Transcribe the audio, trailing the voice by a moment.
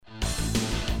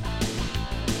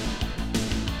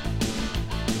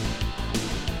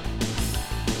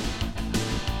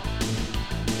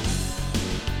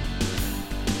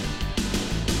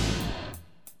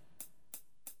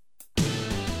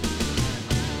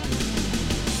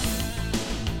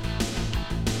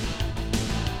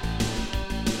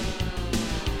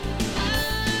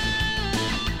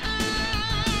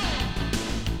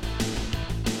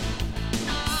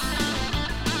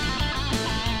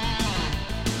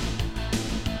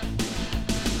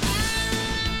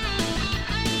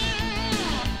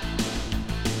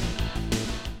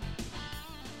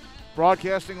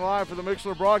Broadcasting live from the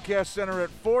Mixler Broadcast Center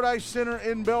at Fordyce Center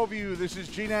in Bellevue. This is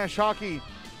G-Nash Hockey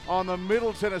on the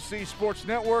Middle Tennessee Sports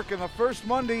Network. And the first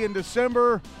Monday in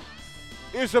December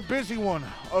is a busy one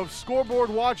of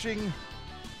scoreboard watching,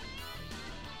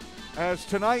 as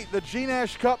tonight the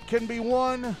G-Nash Cup can be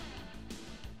won.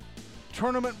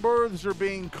 Tournament berths are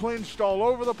being clinched all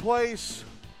over the place.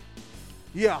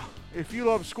 Yeah, if you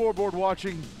love scoreboard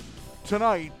watching,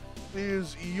 tonight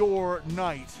is your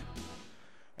night.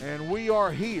 And we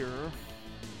are here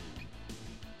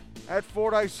at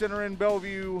Fordyce Center in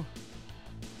Bellevue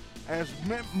as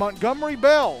Montgomery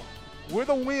Bell, with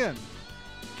a win,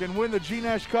 can win the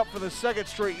G-Nash Cup for the second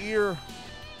straight year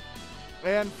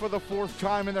and for the fourth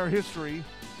time in their history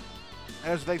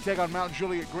as they take on Mount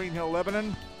Juliet Green Hill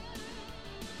Lebanon.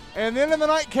 And then in the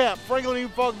nightcap, Franklin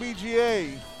Unifog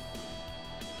BGA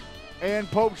and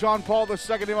Pope John Paul II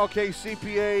MLK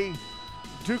CPA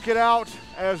duke it out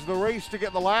as the race to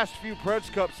get the last few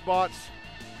Preds Cup spots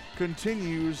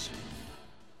continues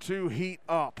to heat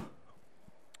up.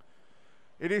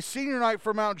 It is senior night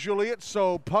for Mount Juliet,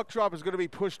 so puck drop is going to be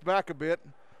pushed back a bit.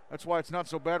 That's why it's not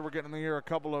so bad we're getting in the air a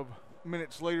couple of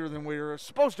minutes later than we were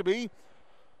supposed to be.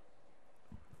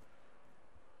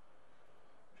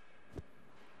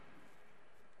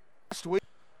 Last week,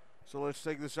 so let's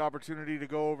take this opportunity to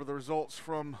go over the results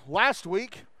from last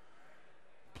week,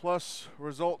 plus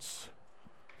results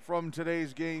from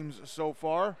today's games so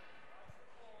far.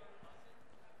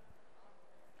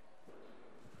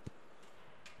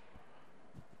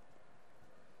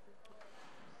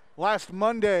 Last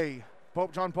Monday,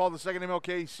 Pope John Paul II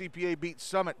MLK CPA beat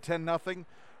Summit 10-0.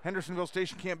 Hendersonville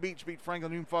Station Camp Beach beat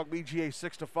Franklin Unifog BGA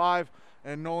 6-5.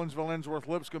 And Nolensville Ensworth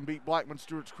Lipscomb beat Blackman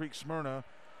Stewart's Creek Smyrna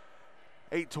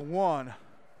 8-1.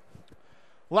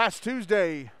 Last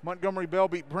Tuesday, Montgomery Bell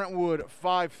beat Brentwood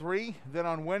 5-3. Then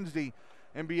on Wednesday,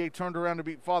 NBA turned around to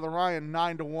beat Father Ryan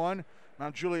 9-1.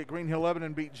 Mount Juliet Green Hill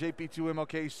Lebanon beat JP2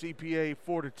 MLK CPA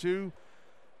 4-2. And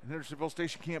Hendersonville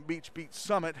Station Camp Beach beat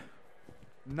Summit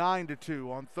 9-2.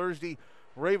 On Thursday,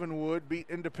 Ravenwood beat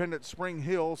Independent Spring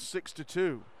Hill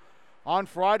 6-2. On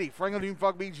Friday, Franklin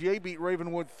Unifog BGA beat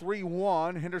Ravenwood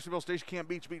 3-1. Hendersonville Station Camp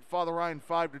Beach beat Father Ryan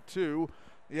 5-2.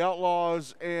 The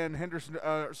Outlaws and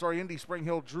Indy Spring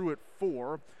Hill drew at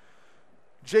 4.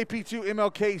 JP2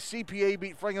 MLK CPA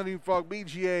beat Franklin Unifog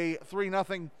BGA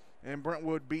 3-0, and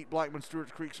Brentwood beat Blackman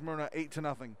Stewart's Creek Smyrna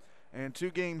 8-0. And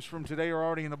two games from today are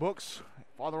already in the books.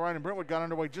 Father Ryan and Brentwood got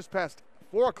underway just past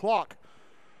 4 o'clock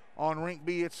on Rink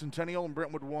B at Centennial, and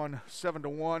Brentwood won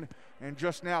 7-1. And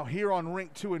just now here on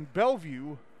Rink 2 in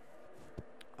Bellevue,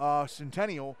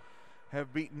 Centennial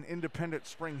have beaten Independent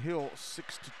Spring Hill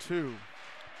 6-2.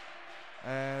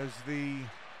 As the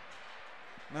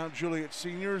Mount Juliet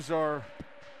seniors are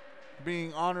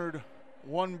being honored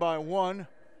one by one.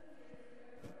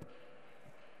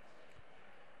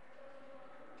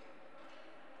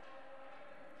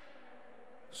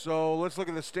 So let's look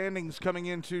at the standings coming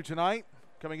into tonight,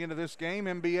 coming into this game.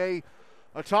 MBA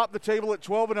atop the table at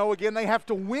 12-0. Again, they have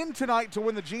to win tonight to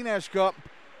win the G-Nash Cup.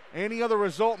 Any other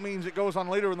result means it goes on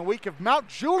later in the week. If Mount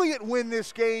Juliet win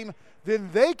this game, then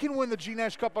they can win the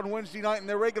G-Nash Cup on Wednesday night in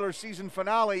their regular season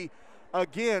finale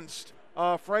against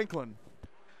Franklin.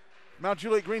 Mount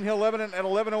Juliet Green Hill Lebanon at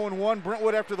 11-0-1.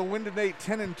 Brentwood after the win tonight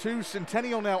 10-2.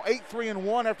 Centennial now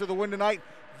 8-3-1 after the win tonight.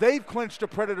 They've clinched a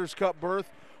Predators Cup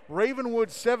berth. Ravenwood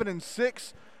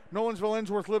 7-6. Nolensville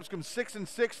Ensworth Lipscomb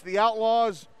 6-6. The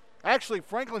Outlaws, actually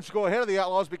Franklin should go ahead of the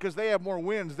Outlaws because they have more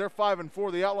wins. They're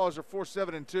 5-4. The Outlaws are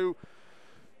 4-7-2.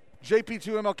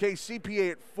 JP2 MLK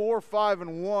CPA at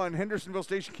 4-5-1. Hendersonville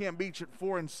Station Camp Beach at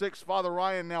 4-6. Father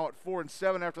Ryan now at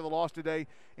 4-7 after the loss today.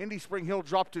 Indy Spring Hill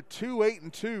dropped to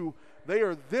 2-8-2. They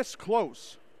are this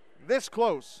close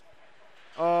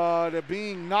to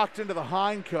being knocked into the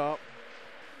Hein Cup.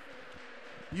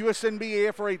 USNB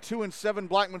AFRA 2-7.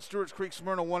 Blackman Stewart's Creek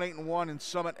Smyrna 1-8-1, and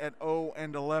Summit at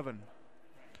 0-11.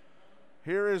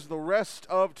 Here is the rest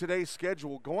of today's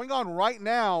schedule going on right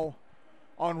now.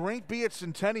 On Rink B at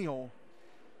Centennial,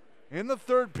 in the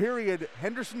third period,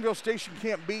 Hendersonville Station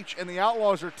Camp Beach and the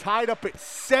Outlaws are tied up at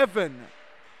 7.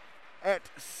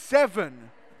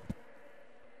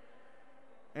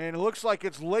 And it looks like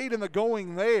it's late in the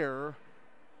going there.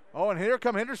 Oh, and here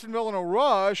come Hendersonville in a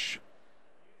rush.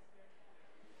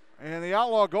 And the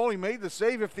Outlaw goalie made the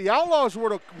save. If the Outlaws were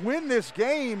to win this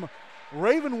game,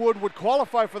 Ravenwood would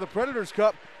qualify for the Predators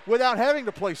Cup without having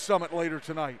to play Summit later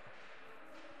tonight.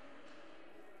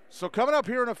 So coming up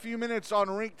here in a few minutes on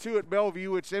Rink 2 at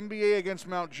Bellevue, it's MBA against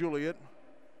Mount Juliet.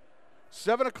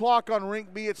 7 o'clock on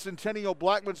Rink B at Centennial,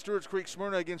 Blackman Stewart's Creek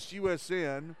Smyrna against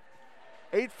USN.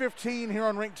 8:15 here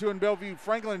on Rink 2 in Bellevue.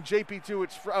 Franklin and JP2.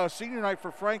 It's senior night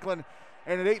for Franklin.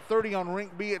 And at 8:30 on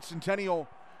Rink B at Centennial,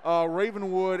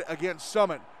 Ravenwood against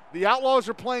Summit. The Outlaws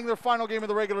are playing their final game of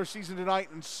the regular season tonight,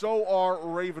 and so are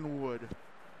Ravenwood.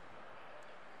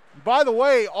 By the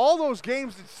way, all those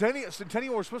games at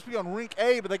Centennial were supposed to be on Rink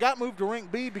A, but they got moved to Rink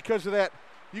B because of that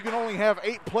you can only have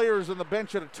 8 players on the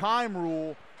bench at a time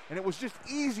rule, and it was just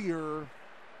easier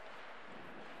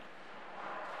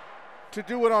to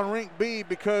do it on Rink B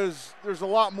because there's a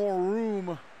lot more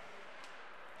room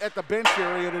at the bench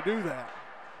area to do that.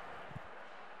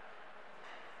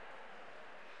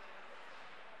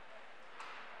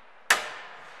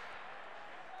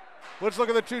 Let's look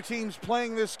at the two teams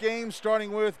playing this game,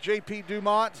 starting with JP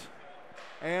Dumont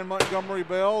and Montgomery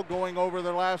Bell, going over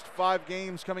their last 5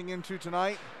 games coming into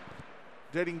tonight,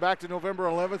 dating back to November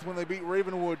 11th when they beat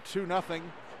Ravenwood 2-0.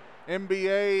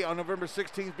 MBA on November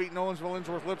 16th beat Nolensville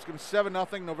Innsworth Lipscomb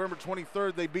 7-0. November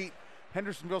 23rd they beat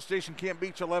Hendersonville Station Camp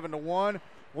Beach 11-1.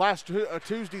 Last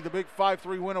Tuesday the big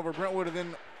 5-3 win over Brentwood, and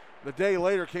then the day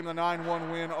later came the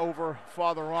 9-1 win over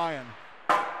Father Ryan.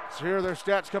 So here are their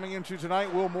stats coming into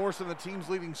tonight. Will Morrison, the team's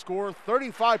leading scorer,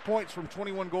 35 points from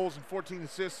 21 goals and 14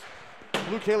 assists.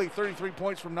 Luke Haley, 33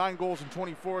 points from 9 goals and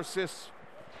 24 assists.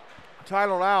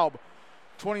 Tyler Laub,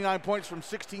 29 points from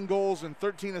 16 goals and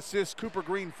 13 assists. Cooper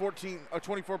Green,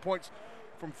 24 points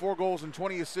from 4 goals and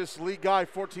 20 assists. Lee Guy,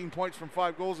 14 points from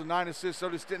 5 goals and 9 assists. So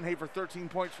does Stintonhafer, 13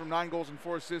 points from 9 goals and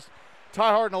 4 assists.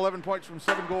 Ty Harden, 11 points from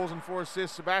 7 goals and 4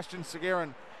 assists. Sebastian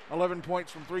Sagarin, 11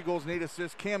 points from 3 goals and 8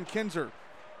 assists. Cam Kinzer,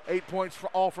 8 points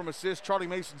all from assists. Charlie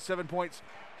Mason, 7 points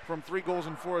from 3 goals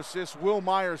and 4 assists. Will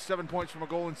Myers, 7 points from a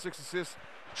goal and 6 assists.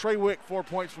 Trey Wick, 4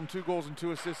 points from 2 goals and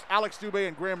 2 assists. Alex Dubé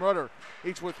and Graham Rudder,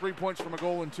 each with 3 points from a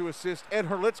goal and 2 assists. Ed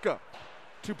Herlitzka,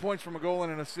 2 points from a goal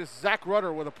and an assist. Zach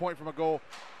Rudder with a point from a goal,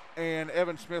 and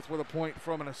Evan Smith with a point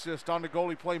from an assist. On to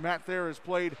goalie play, Matt Thayer has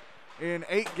played in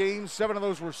 8 games. 7 of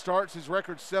those were starts. His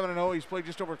record's 7-0. He's played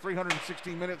just over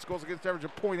 316 minutes. Goals against average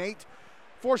of .8.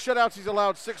 4 shutouts. He's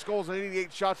allowed 6 goals and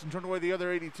 88 shots and turned away the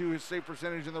other 82. His save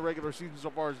percentage in the regular season so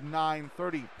far is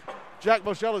 .930. Jack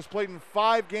Boschel has played in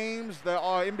 5 games. The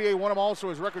NBA won him also.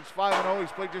 His record's 5-0.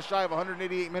 He's played just shy of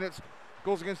 188 minutes.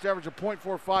 Goals against average of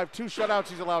 .45. 2 shutouts.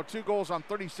 He's allowed 2 goals on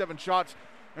 37 shots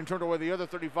and turned away the other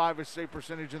 35. His save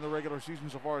percentage in the regular season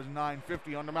so far is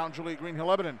 .950. On to Mount Juliet Green Hill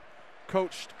Lebanon,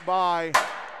 coached by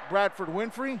Bradford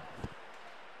Winfrey.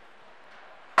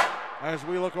 As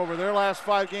we look over their last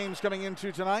 5 games coming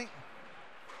into tonight.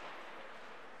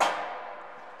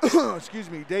 Excuse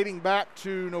me, dating back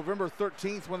to November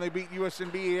 13th when they beat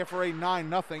USNB AFRA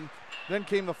 9-0. Then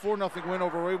came the 4-0 win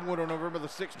over Ravenwood on November the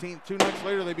 16th. 2 nights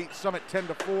later, they beat Summit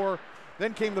 10-4.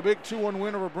 Then came the big 2-1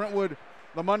 win over Brentwood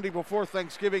the Monday before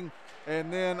Thanksgiving.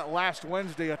 And then last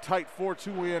Wednesday, a tight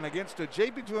 4-2 win against a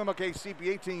JP2MLK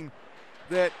CPA team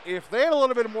that, if they had a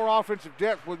little bit more offensive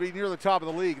depth, would be near the top of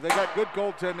the league. They got good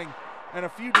goaltending and a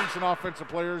few decent offensive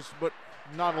players, but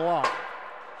not a lot.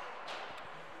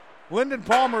 Lyndon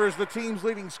Palmer is the team's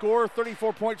leading scorer,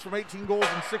 34 points from 18 goals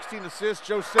and 16 assists.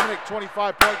 Joe Simonik,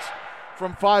 25 points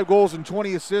from 5 goals and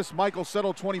 20 assists. Michael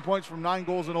Settle, 20 points from 9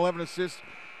 goals and 11 assists.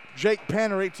 Jake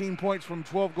Panner, 18 points from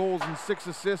 12 goals and 6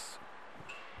 assists.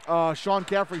 Sean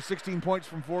Caffrey, 16 points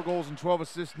from 4 goals and 12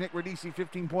 assists. Nick Radici,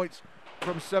 15 points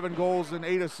from 7 goals and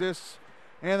 8 assists.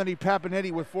 Anthony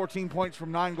Papinetti with 14 points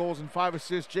from 9 goals and 5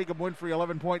 assists. Jacob Winfrey,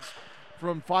 11 points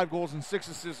from 5 goals and 6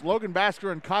 assists. Logan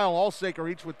Basker and Kyle Alsaker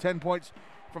each with 10 points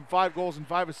from 5 goals and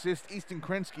 5 assists. Easton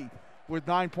Krinsky with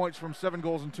 9 points from 7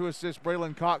 goals and 2 assists.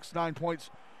 Braylon Cox, 9 points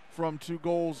from 2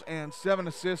 goals and 7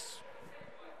 assists.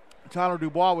 Tyler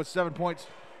Dubois with 7 points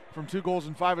from 2 goals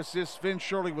and 5 assists. Finn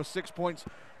Shirley with 6 points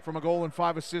from a goal and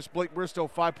 5 assists. Blake Bristow,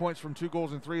 5 points from 2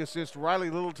 goals and 3 assists. Riley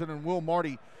Littleton and Will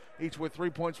Marty each with 3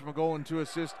 points from a goal and 2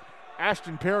 assists.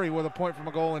 Ashton Perry with a point from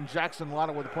a goal, and Jackson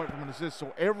Lotta with a point from an assist.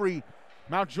 So every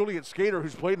Mount Juliet skater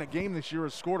who's played in a game this year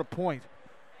has scored a point.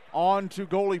 On to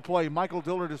goalie play. Michael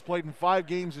Dillard has played in 5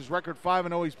 games. His record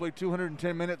 5-0. He's played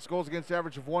 210 minutes. Goals against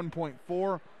average of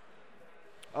 1.4.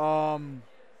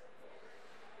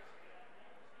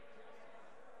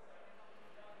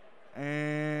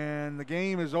 And the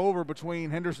game is over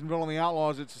between Hendersonville and the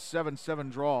Outlaws. It's a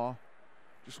 7-7 draw.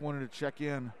 Just wanted to check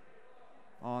in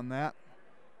on that.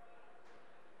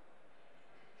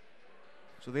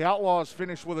 So the Outlaws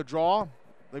finish with a draw.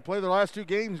 They play their last 2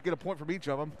 games, get a point from each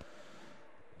of them.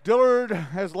 Dillard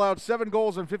has allowed 7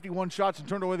 goals and 51 shots and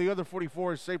turned away the other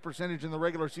 44. His save percentage in the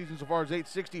regular season so far is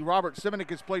 .860. Robert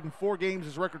Simonik has played in 4 games.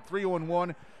 His record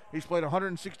 3-1. He's played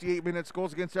 168 minutes.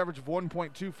 Goals against average of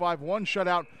 1.25. 1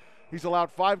 shutout. He's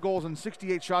allowed 5 goals and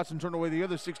 68 shots and turned away the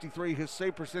other 63. His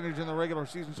save percentage in the regular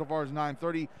season so far is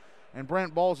 .930. And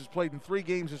Brant Balls has played in 3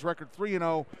 games. His record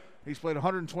 3-0. He's played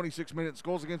 126 minutes.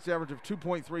 Goals against average of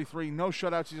 2.33. No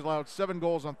shutouts. He's allowed 7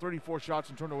 goals on 34 shots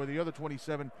and turned away the other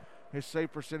 27. His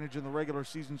save percentage in the regular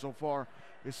season so far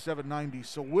is .790.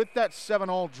 So with that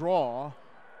 7-all draw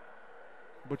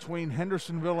between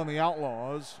Hendersonville and the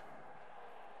Outlaws,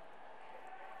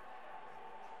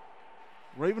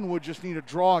 Ravenwood just need a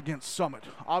draw against Summit.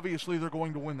 Obviously, they're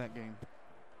going to win that game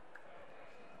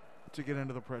to get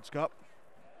into the Preds Cup.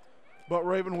 But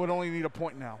Ravenwood only need a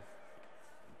point now.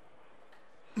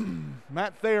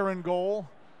 Matt Thayer in goal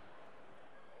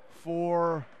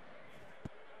for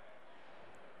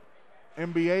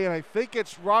NBA, and I think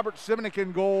it's Robert Simonik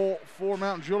in goal for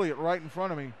Mount Juliet right in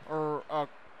front of me. Or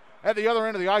at the other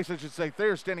end of the ice, I should say.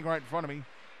 Thayer's standing right in front of me.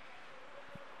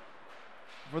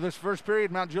 For this first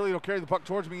period, Mount Juliet will carry the puck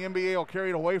towards me. NBA will carry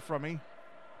it away from me.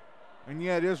 And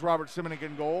yeah, it is Robert Simonik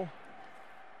in goal.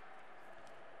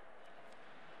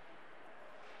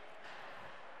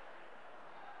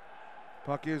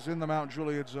 Puck is in the Mount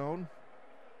Juliet zone.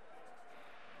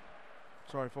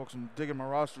 Sorry, folks, I'm digging my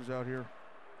rosters out here.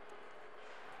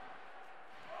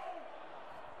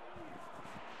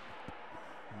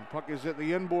 And the puck is at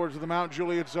the inboards of the Mount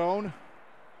Juliet zone.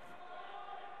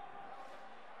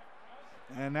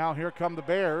 And now here come the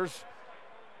Bears.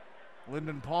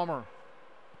 Lyndon Palmer,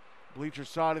 bleacher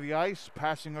side of the ice,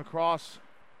 passing across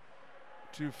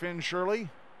to Finn Shirley.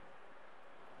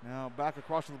 Now back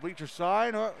across to the bleacher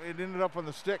side. Oh, it ended up on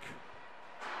the stick.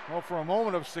 Well, for a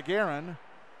moment of Sagarin.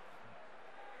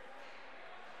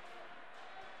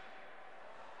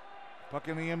 Puck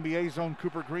in the NBA zone.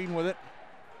 Cooper Green with it.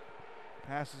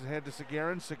 Passes ahead to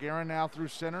Sagarin. Sagarin now through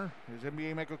center. His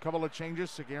NBA make a couple of changes.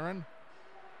 Sagarin.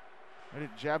 It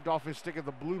jabbed off his stick at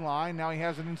the blue line. Now he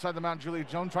has it inside the Mount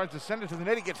Juliet zone. Tries to send it to the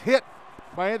net. He gets hit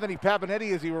by Anthony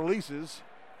Papanetti as he releases.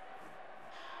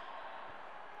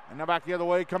 And now back the other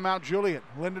way come Mount Juliet.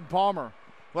 Lyndon Palmer.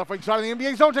 Left wing side of the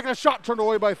NBA zone. Taking a shot turned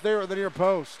away by Thayer at the near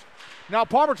post. Now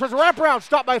Palmer tries to wrap around.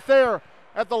 Stopped by Thayer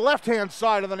at the left-hand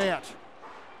side of the net.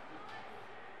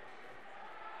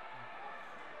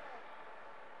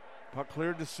 Puck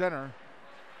cleared to center.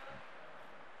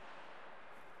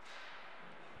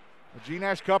 The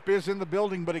G-Nash Cup is in the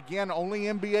building, but again, only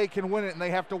NBA can win it, and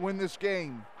they have to win this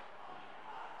game.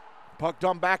 Puck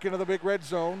dumped back into the big red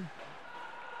zone.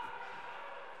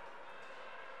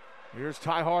 Here's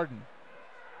Ty Harden.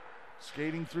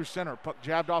 Skating through center. Puck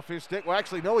jabbed off his stick. Well,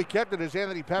 actually, no, he kept it as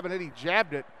Anthony Papanetti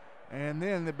jabbed it. And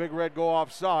then the big red go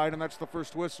offside, and that's the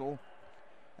first whistle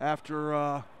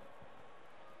after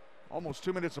almost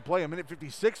 2 minutes of play,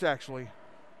 1:56 actually.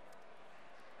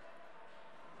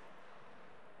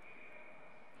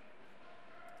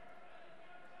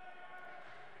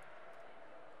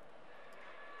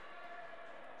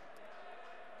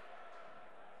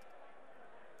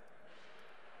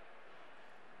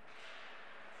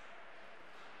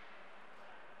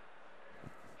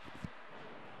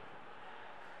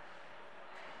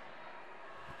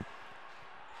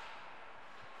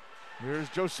 Here's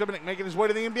Joe Simonik making his way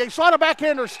to the NBA. Slide a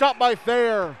backhander, stopped by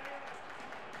Thayer.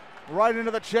 Right into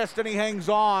the chest, and he hangs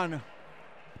on.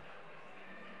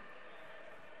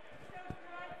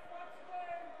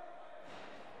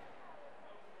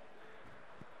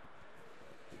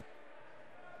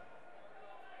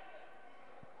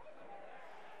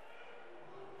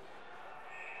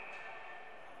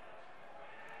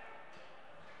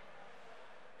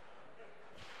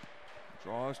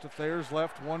 Draws to Thayer's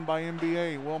left, won by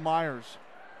NBA. Will Myers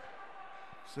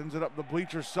sends it up the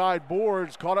bleacher side.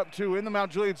 Boards caught up to in the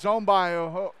Mount Juliet zone by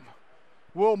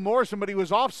Will Morrison, but he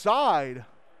was offside.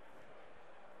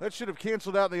 That should have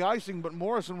canceled out the icing, but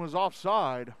Morrison was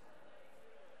offside.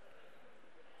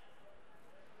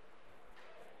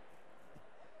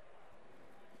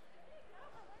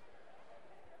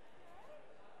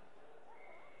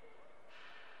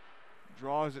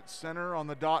 Draws at center on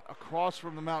the dot across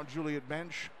from the Mount Juliet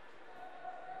bench.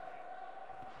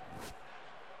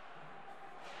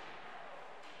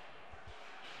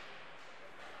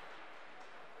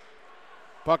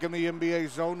 Puck in the NBA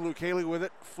zone. Luke Haley with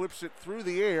it. Flips it through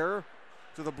the air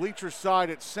to the bleacher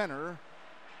side at center.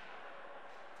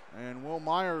 And Will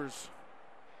Myers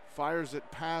fires it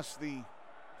past the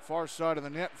far side of the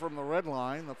net from the red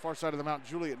line, the far side of the Mount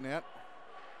Juliet net.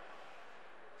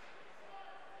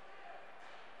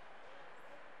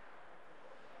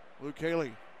 Luke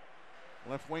Haley,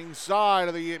 left wing side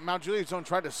of the Mount Juliet zone,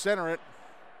 tried to center it.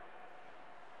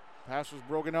 Pass was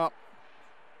broken up.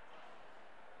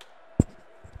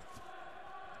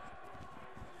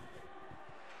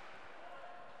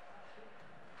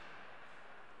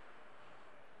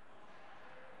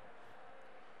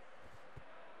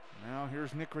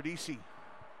 Here's Nick Radici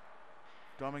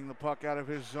dumbing the puck out of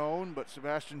his zone, but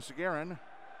Sebastian Seguin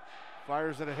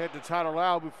fires it ahead to Tyler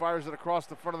Laub, who fires it across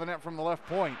the front of the net from the left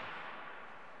point.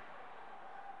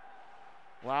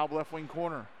 Laub left wing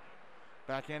corner.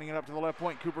 Backhanding it up to the left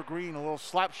point. Cooper Green, a little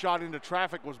slap shot into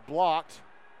traffic, was blocked.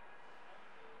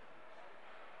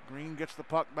 Green gets the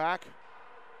puck back.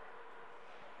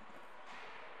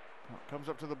 Comes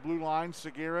up to the blue line.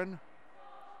 Seguin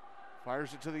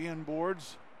fires it to the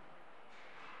inboards.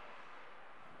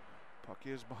 Puck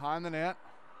is behind the net.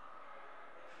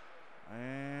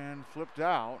 And flipped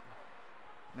out.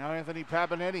 Now Anthony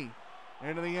Papanetti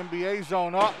into the NBA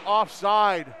zone.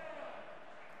 Offside.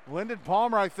 Lyndon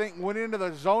Palmer, I think, went into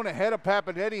the zone ahead of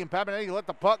Papanetti, and Papanetti let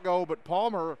the puck go, but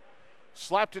Palmer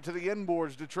slapped it to the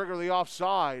inboards to trigger the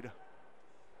offside.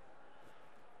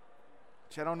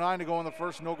 10:09 to go in the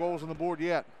first. No goals on the board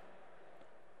yet.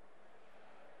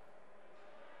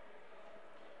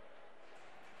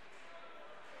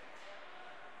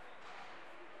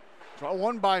 Draw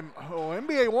won by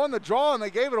NBA won the draw, and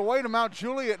they gave it away to Mount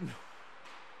Juliet.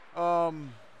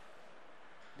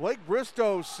 Blake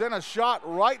Bristow sent a shot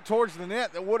right towards the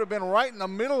net that would have been right in the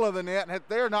middle of the net had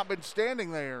there not been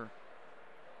standing there.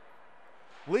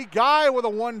 Lee Guy with a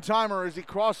one-timer as he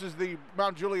crosses the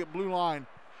Mount Juliet blue line.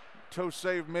 Toe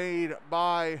save made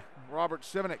by Robert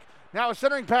Simonik. Now a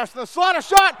centering pass to the slot, a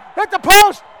shot, hit the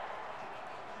post.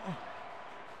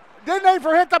 Didn't aim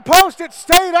for hit the post, it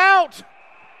stayed out.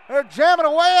 They're jamming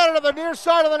away at it to the near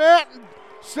side of the net.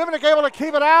 Simonik able to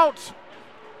keep it out.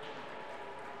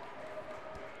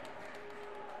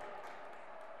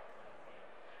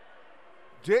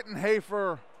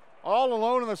 Dittenhafer all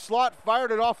alone in the slot,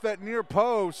 fired it off that near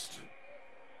post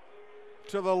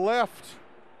to the left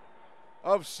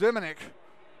of Simonik.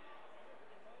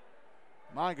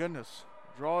 My goodness,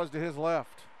 draws to his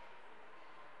left.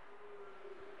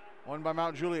 Won by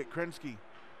Mount Juliet. Krinsky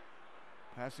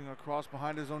passing across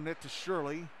behind his own net to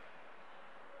Shirley.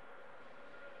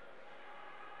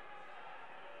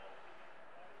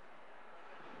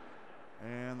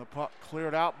 And the puck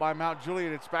cleared out by Mount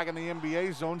Juliet. It's back in the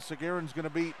NBA zone. Seguin's going to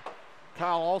beat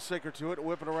Kyle Alsaker to it.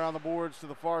 Whip it around the boards to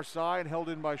the far side. Held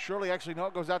in by Shirley. Actually, no,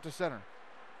 it goes out to center.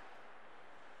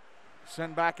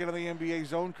 Sent back into the NBA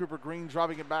zone. Cooper Green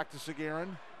driving it back to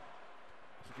Seguin.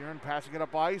 Seguin passing it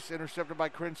up ice. Intercepted by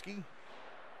Krinsky.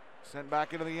 Sent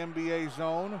back into the NBA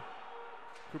zone.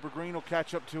 Cooper Green will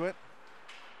catch up to it.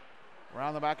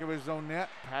 Around the back of his own net.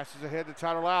 Passes ahead to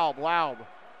Tyler Laub. Laub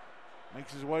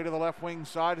makes his way to the left wing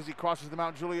side as he crosses the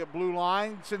Mount Juliet blue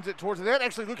line. Sends it towards the net.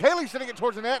 Actually, Luke Haley sending it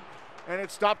towards the net. And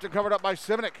it's stopped and covered up by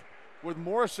Simonik with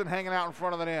Morrison hanging out in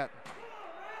front of the net.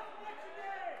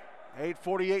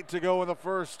 8:48 to go in the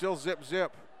first. Still zip.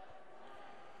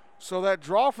 So that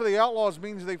draw for the Outlaws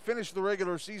means they finished the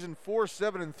regular season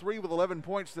 4-7-3 with 11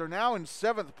 points. They're now in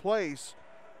 7th place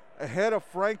ahead of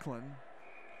Franklin.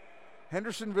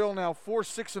 Hendersonville now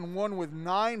 4-6-1 with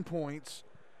 9 points.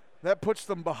 That puts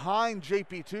them behind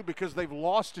JP2 because they've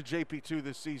lost to JP2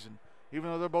 this season,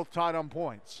 even though they're both tied on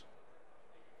points.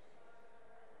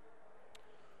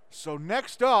 So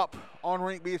next up on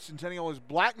Rank B at Centennial is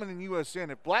Blackman and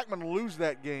USN. If Blackman lose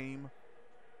that game,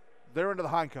 they're into the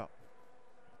Hein Cup.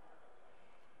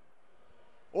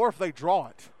 Or if they draw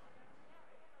it,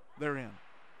 they're in.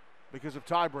 Because of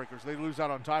tiebreakers. They lose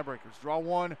out on tiebreakers. Draw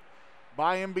one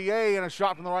by NBA and a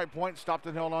shot from the right point. Stopped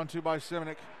and held on to by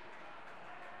Simonik.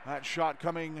 That shot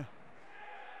coming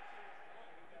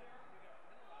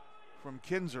from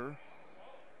Kinzer.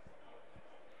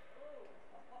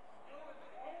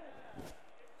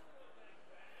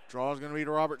 Draw is going to be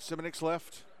to Robert Simonik's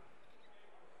left.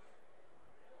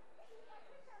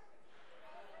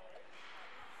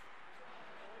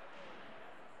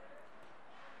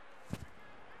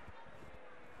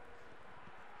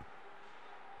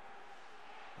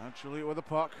 Mount Juliet with the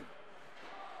puck.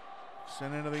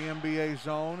 Sent into the NBA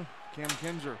zone. Cam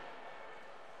Kinzer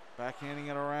backhanding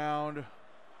it around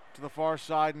to the far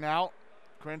side and out.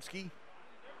 Krinsky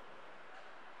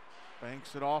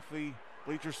banks it off the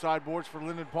bleacher side boards for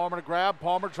Lyndon Palmer to grab.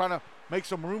 Palmer trying to make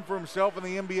some room for himself in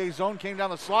the NBA zone. Came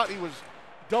down the slot. He was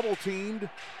double teamed.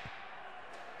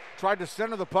 Tried to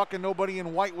center the puck and nobody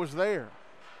in white was there.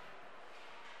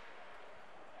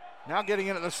 Now getting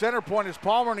in at the center point is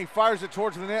Palmer and he fires it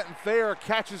towards the net and Thayer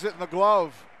catches it in the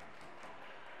glove.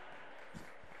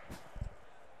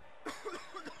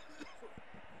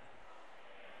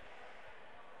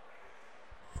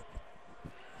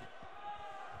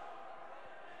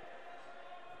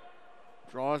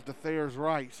 Draws to Thayer's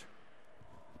right.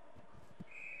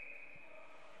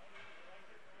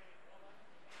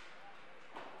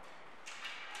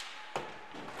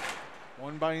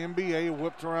 Won by NBA,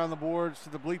 whipped around the boards to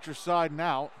the bleacher side and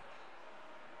out.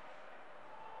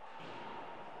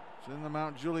 It's in the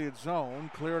Mount Juliet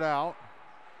zone, cleared out.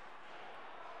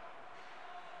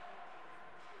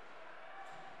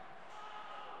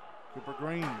 Cooper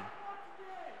Green.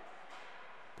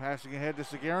 Passing ahead to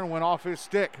Sagarin, went off his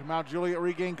stick. Mount Juliet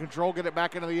regained control, get it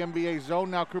back into the NBA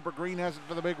zone. Now Cooper Green has it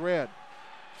for the Big Red.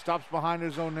 Stops behind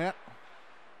his own net.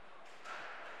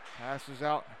 Passes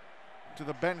out to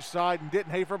the bench side and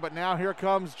Dittenhafer, but now here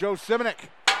comes Joe Simonik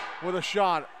with a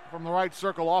shot from the right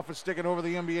circle off his stick and over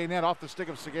the NBA net, off the stick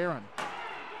of Sagarin.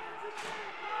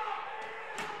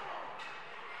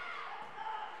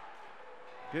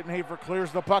 Dittenhafer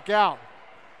clears the puck out.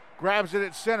 Grabs it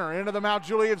at center, into the Mount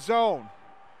Juliet zone.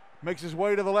 Makes his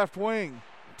way to the left wing.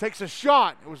 Takes a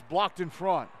shot. It was blocked in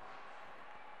front.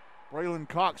 Braylon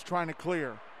Cox trying to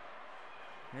clear.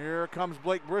 Here comes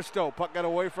Blake Bristow. Puck got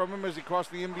away from him as he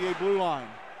crossed the NBA blue line.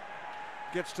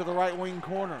 Gets to the right wing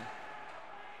corner.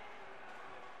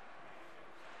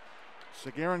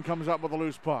 Sagarin comes up with a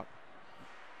loose puck.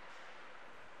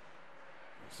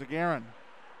 Sagarin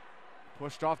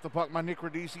pushed off the puck by Nick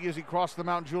Radici as he crossed the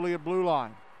Mount Juliet blue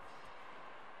line.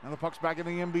 Now the puck's back in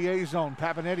the NBA zone.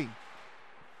 Papanetti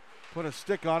put a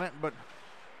stick on it, but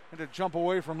had to jump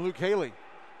away from Luke Haley.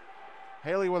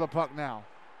 Haley with a puck now.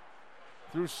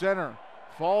 Through center.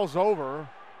 Falls over.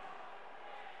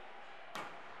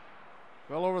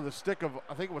 Fell over the stick of,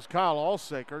 I think it was Kyle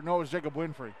Alsaker. No, it was Jacob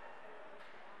Winfrey.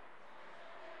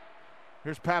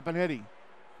 Here's Papanetti.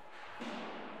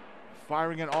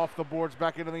 Firing it off the boards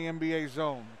back into the NBA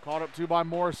zone. Caught up to by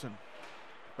Morrison.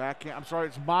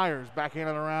 It's Myers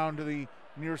backhanded around to the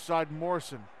near side.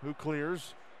 Morrison, who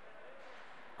clears.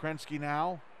 Krensky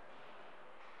now.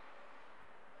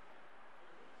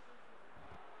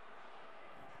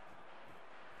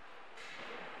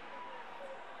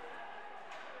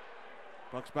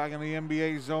 Bucks back in the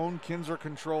NBA zone. Kinzer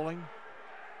controlling.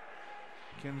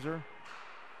 Kinzer.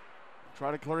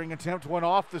 Tried a clearing attempt, went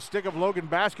off the stick of Logan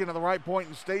Baskin at the right point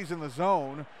and stays in the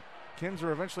zone.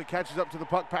 Kinzer eventually catches up to the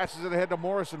puck, passes it ahead to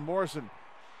Morrison. Morrison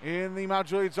in the Mount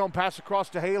Juliet zone, pass across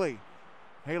to Haley.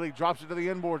 Haley drops it to the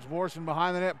inboards. Morrison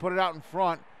behind the net, put it out in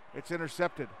front. It's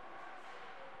intercepted.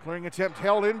 Clearing attempt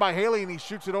held in by Haley, and he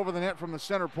shoots it over the net from the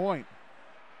center point.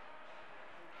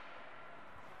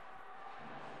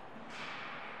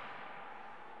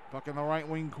 Puck in the right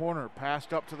wing corner,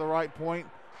 passed up to the right point.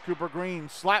 Cooper Green,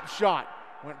 slap shot,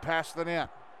 went past the net.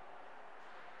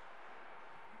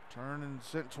 Turned and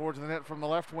sent towards the net from the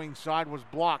left wing side, was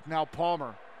blocked. Now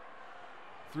Palmer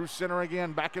through center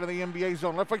again, back into the NBA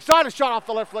zone. Left wing side, a shot off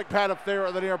the left leg pad up there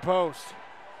at the near post.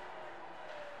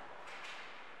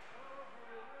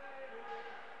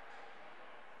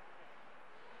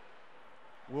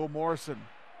 Will Morrison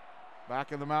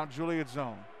back in the Mount Juliet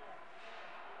zone.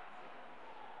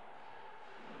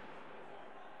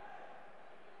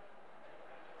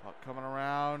 Puck coming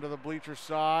around to the bleacher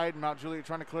side. Mount Juliet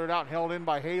trying to clear it out. Held in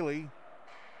by Haley.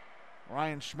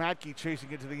 Ryan Schmatke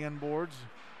chasing it to the inboards.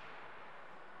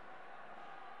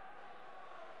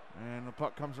 And the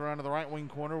puck comes around to the right wing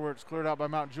corner where it's cleared out by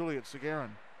Mount Juliet.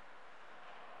 Sagarin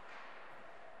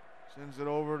sends it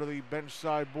over to the bench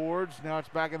side boards. Now it's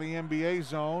back in the NBA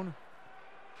zone.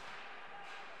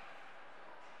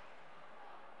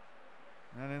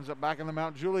 And ends up back in the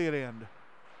Mount Juliet end.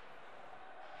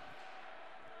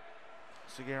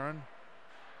 Sagarin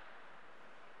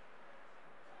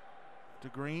to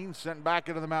Green, sent back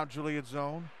into the Mount Juliet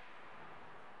zone.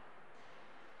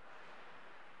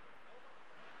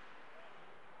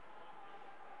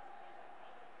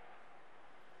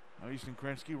 Now Easton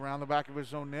Krensky around the back of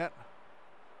his own net.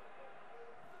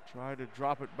 Tried to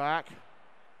drop it back.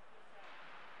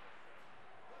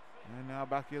 And now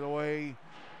back the other way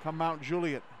come Mount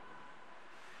Juliet.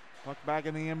 Puck back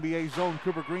in the NBA zone.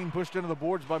 Cooper Green pushed into the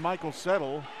boards by Michael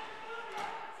Settle.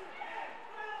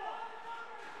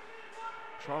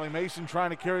 Charlie Mason trying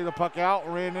to carry the puck out.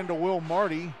 Ran into Will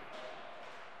Marty.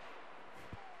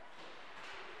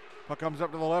 Puck comes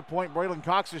up to the left point. Braylon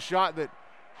Cox's shot that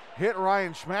hit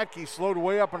Ryan Schmatke slowed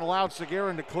way up and allowed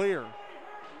Sagarin to clear.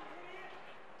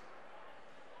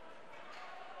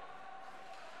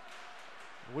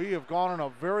 We have gone on a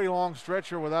very long stretch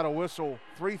here without a whistle.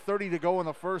 3:30 to go in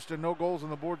the first and no goals on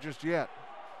the board just yet.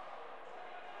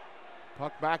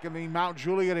 Puck back in the Mount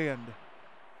Juliet end.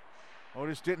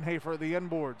 Otis Dittenhafer at the end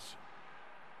boards.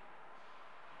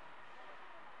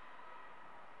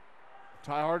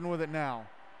 Ty Harden with it now.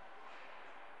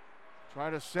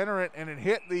 Try to center it and it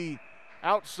hit the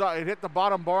outside. It hit the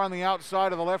bottom bar on the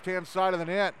outside of the left-hand side of the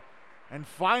net. And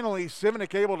finally,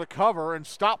 Simonik able to cover and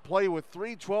stop play with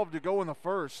 3:12 to go in the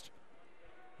first.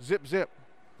 Zip, zip.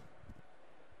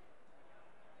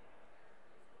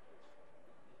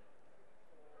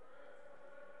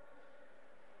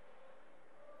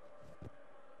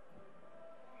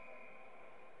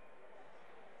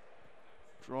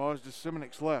 Draws to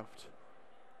Simonic's left.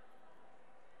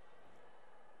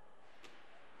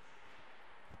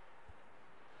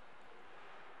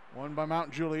 Won by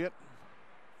Mount Juliet.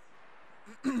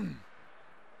 Excuse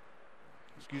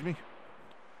me.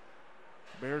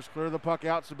 Bears clear the puck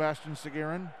out. Sebastian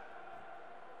Seguin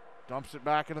dumps it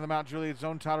back into the Mount Juliet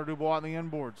zone. Tyler Dubois on the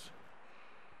inboards.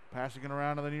 Passing it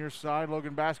around to the near side.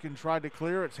 Logan Baskin tried to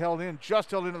clear. It's held in,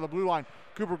 just held into the blue line.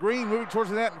 Cooper Green moving towards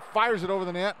the net and fires it over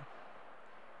the net.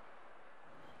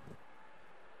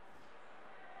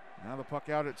 Now the puck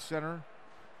out at center.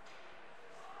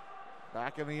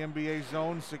 Back in the NBA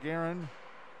zone. Seguin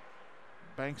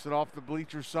banks it off the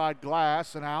bleacher side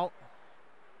glass and out.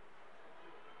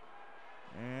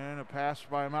 And a pass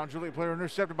by a Mount Juliet player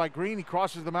intercepted by Green. He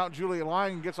crosses the Mount Juliet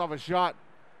line and gets off a shot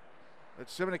that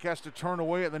Simonic has to turn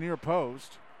away at the near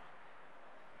post.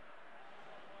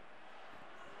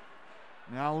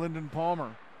 Now Lyndon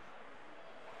Palmer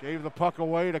gave the puck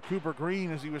away to Cooper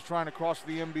Green as he was trying to cross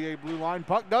the NBA blue line.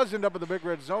 Puck does end up in the big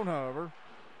red zone, however.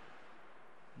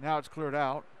 Now it's cleared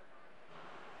out.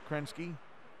 Krensky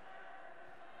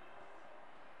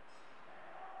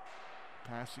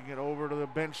passing it over to the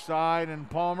bench side and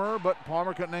Palmer, but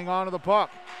Palmer couldn't hang on to the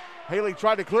puck. Haley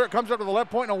tried to clear it, comes up to the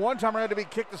left point, and a one-timer had to be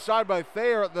kicked aside by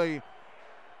Thayer at the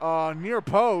near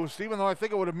post, even though I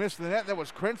think it would have missed the net. That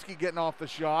was Krensky getting off the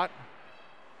shot.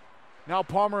 Now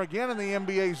Palmer again in the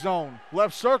NBA zone.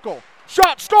 Left circle.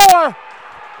 Shot, score!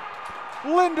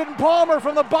 Lyndon Palmer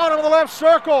from the bottom of the left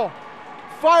circle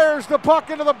fires the puck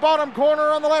into the bottom corner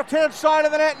on the left-hand side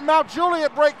of the net, and Mount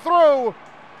Juliet break through.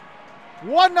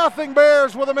 1-0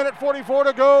 Bears with 1:44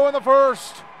 to go in the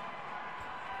first.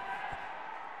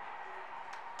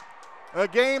 A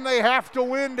game they have to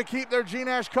win to keep their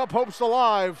G-Nash Cup hopes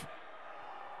alive.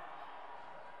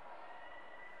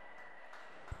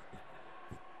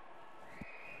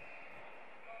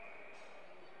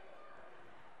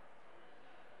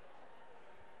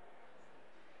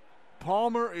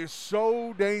 Palmer is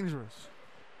so dangerous.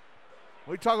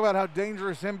 We talk about how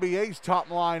dangerous NBA's top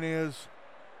line is.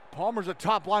 Palmer's a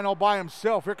top line all by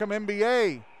himself. Here come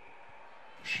NBA.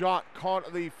 Shot caught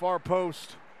at the far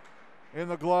post in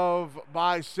the glove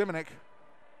by Simonic.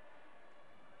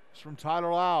 It's from Tyler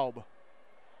Laub.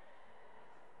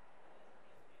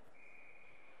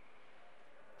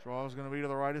 Draw is going to be to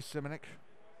the right of Simonic.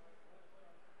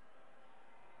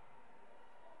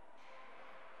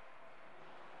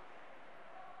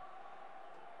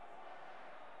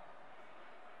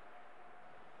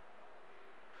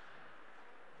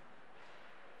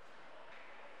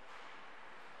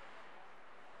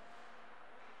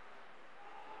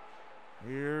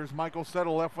 Here's Michael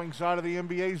Settle, left wing side of the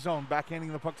NBA zone,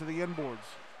 backhanding the puck to the inboards.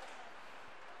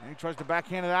 And he tries to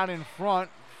backhand it out in front.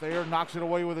 Thayer knocks it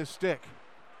away with his stick.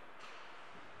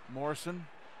 Morrison,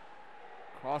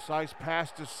 cross ice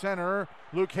pass to center.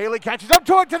 Luke Haley catches up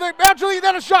to it to the Mount Juliet,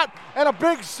 then a shot, and a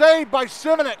big save by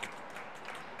Simonic.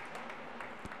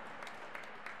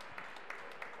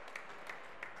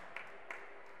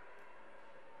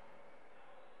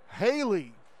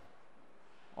 Haley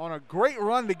on a great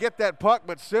run to get that puck,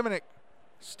 but Simonic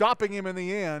stopping him in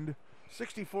the end.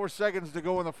 64 seconds to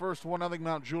go in the first. 1-0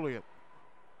 Mount Juliet.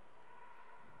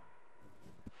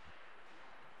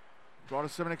 Draw to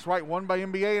Simonic's right, won by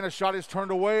NBA, and a shot is turned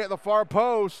away at the far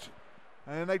post.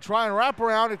 And they try and wrap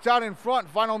around. It's out in front.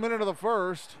 Final minute of the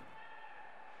first.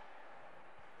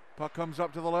 Puck comes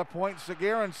up to the left point.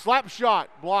 Seguin, slap shot,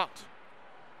 blocked.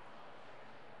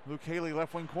 Luke Haley,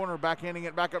 left wing corner, backhanding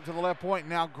it back up to the left point.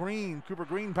 Now Green, Cooper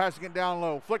Green passing it down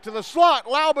low. Flick to the slot,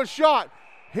 Lauba shot.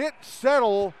 Hit,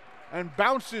 settle, and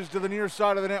bounces to the near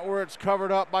side of the net where it's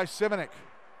covered up by Simonic.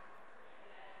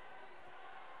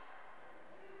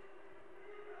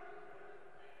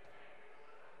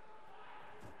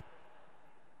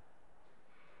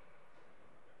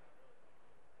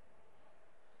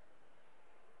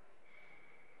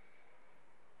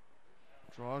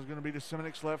 Draw is going to be to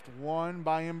Simonic's left, won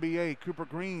by NBA. Cooper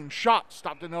Green, shot,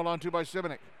 stopped and held on to by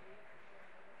Simonic.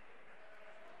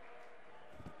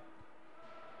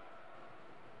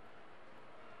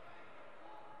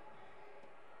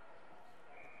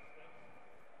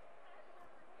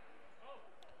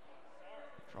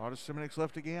 Draw to Simonic's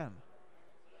left again.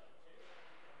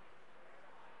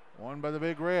 Won by the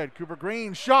Big Red. Cooper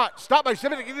Green, shot, stopped by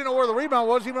Simonic. He didn't know where the rebound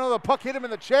was, even though the puck hit him in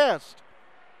the chest.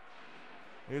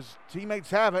 His teammates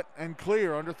have it and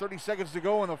clear. Under 30 seconds to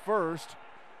go in the first.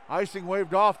 Icing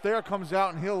waved off. There comes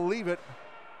out and he'll leave it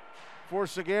for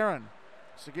Seguin.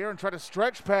 Seguin tried to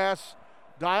stretch pass.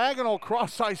 Diagonal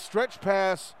cross-ice stretch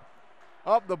pass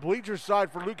up the bleacher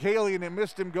side for Luke Haley, and it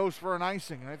missed him. Goes for an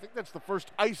icing. And I think that's the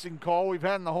first icing call we've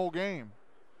had in the whole game.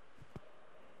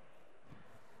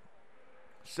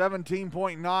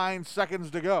 17.9 seconds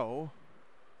to go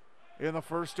in the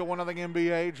first. Still 1-0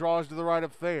 NBA. Draws to the right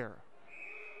of Thayer.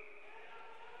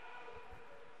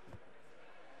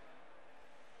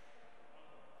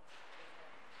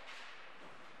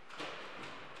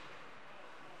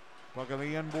 Puck on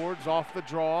the inboards, off the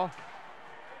draw.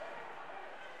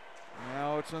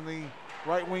 Now it's in the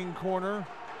right wing corner.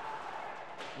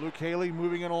 Luke Haley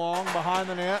moving it along behind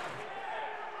the net.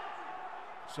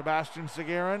 Sebastian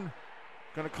Sagarin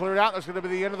going to clear it out. That's going to be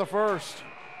the end of the first.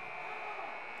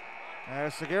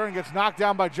 As Sagarin gets knocked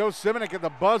down by Joe Simonik at the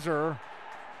buzzer.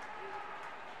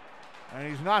 And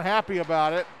he's not happy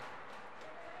about it.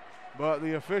 But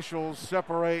the officials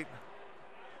separate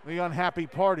the unhappy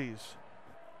parties.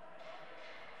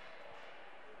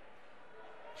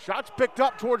 Shots picked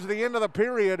up towards the end of the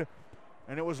period,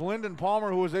 and it was Lyndon Palmer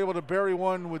who was able to bury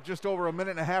one with just over a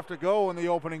minute and a half to go in the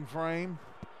opening frame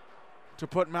to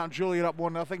put Mount Juliet up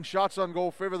 1-0. Shots on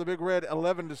goal favor the Big Red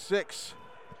 11-6.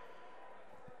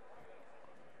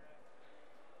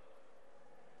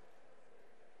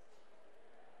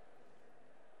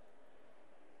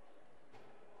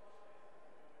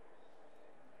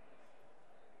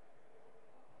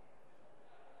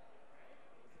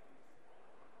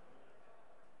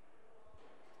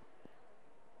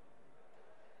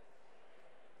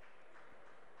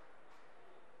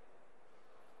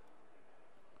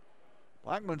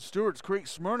 Blackman Stewart's Creek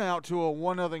Smyrna out to a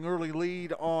 1-0 early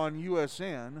lead on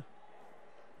USN.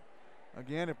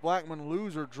 Again, if Blackman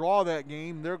lose or draw that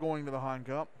game, they're going to the Hine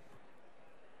Cup.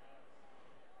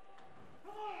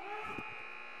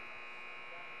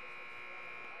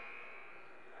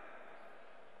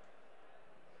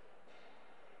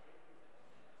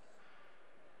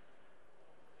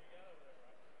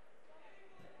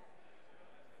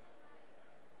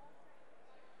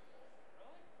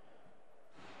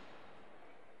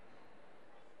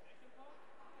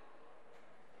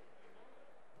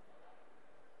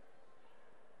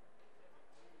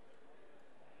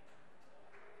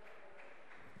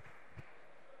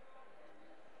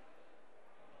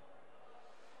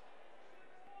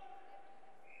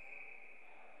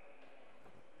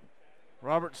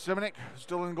 Robert Simonik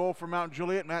still in goal for Mount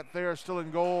Juliet. Matt Thayer still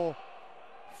in goal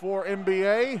for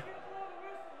NBA.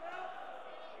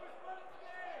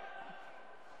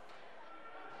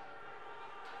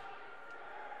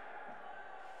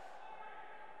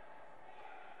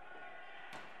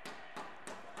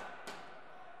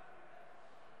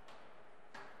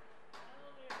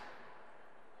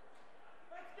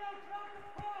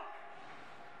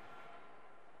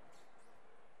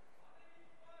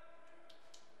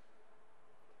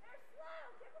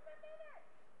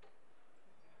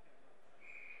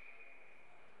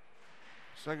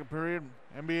 Second period,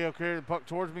 NBA will carry the puck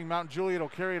towards me. Mount Juliet will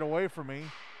carry it away from me.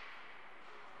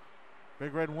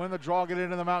 Big Red win the draw, get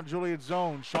into the Mount Juliet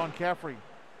zone. Sean Caffrey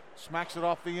smacks it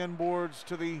off the inboards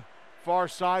to the far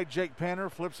side. Jake Panner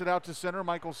flips it out to center.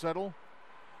 Michael Settle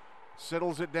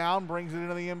settles it down, brings it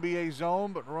into the NBA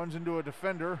zone, but runs into a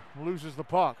defender, loses the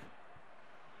puck.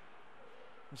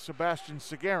 Sebastian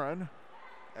Sagarin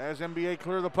as NBA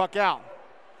clear the puck out.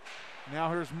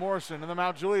 Now here's Morrison in the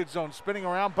Mount Juliet zone, spinning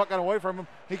around, puck got away from him.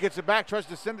 He gets it back, tries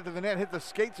to send it to the net, hit the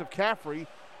skates of Caffrey,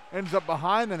 ends up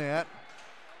behind the net.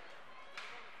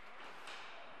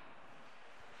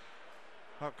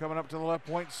 Puck coming up to the left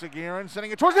point, Sagarin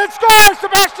sending it towards the net, scores!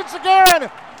 Sebastian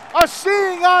Sagarin! A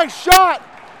seeing eye shot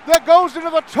that goes into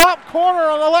the top corner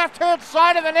on the left-hand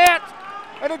side of the net.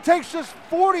 And it takes just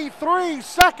 43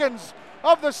 seconds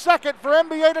of the second for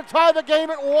NBA to tie the game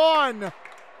at 1.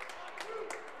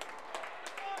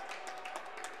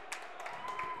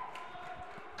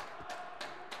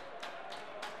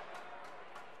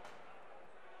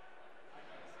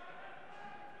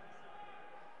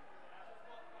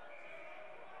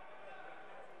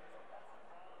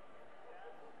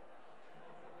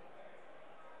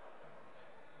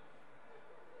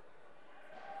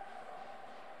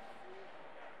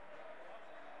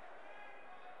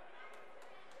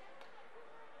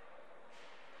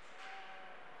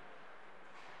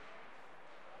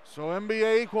 So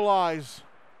NBA equalize.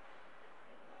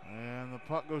 And the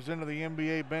puck goes into the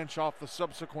NBA bench off the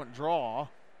subsequent draw.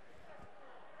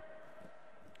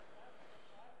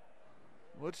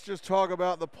 Let's just talk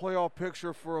about the playoff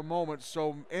picture for a moment.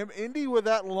 So Indy with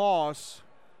that loss,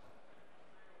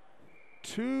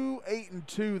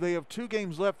 2-8-2. They have 2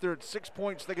 games left. They're at 6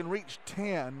 points. They can reach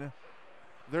 10.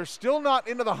 They're still not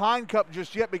into the Hine Cup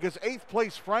just yet because 8th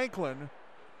place Franklin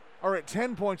are at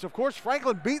 10 points. Of course,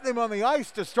 Franklin beat them on the ice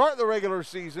to start the regular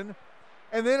season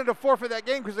and then had to forfeit that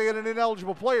game because they had an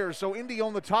ineligible player. So Indy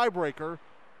owned the tiebreaker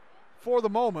for the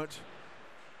moment.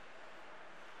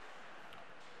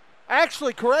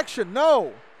 Actually, correction,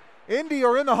 no. Indy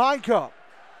are in the Hein Cup.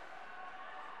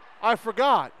 I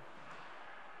forgot.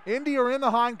 Indy are in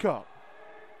the Hein Cup.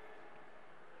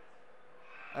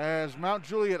 As Mount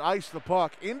Juliet iced the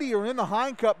puck. Indy are in the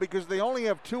Hein Cup because they only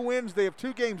have 2 wins. They have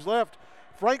 2 games left.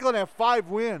 Franklin have 5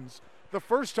 wins. The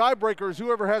first tiebreaker is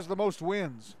whoever has the most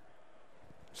wins.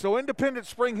 So Independent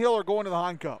Spring Hill are going to the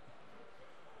Hein Cup.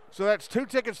 So that's 2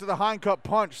 tickets to the Hein Cup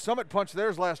punch. Summit punched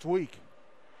theirs last week.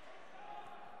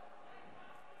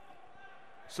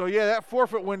 So yeah, that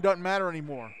forfeit win doesn't matter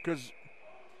anymore because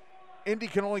Indy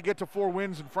can only get to 4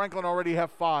 wins and Franklin already have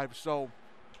 5. So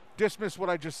dismiss what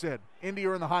I just said. Indy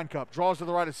are in the Hein Cup. Draws to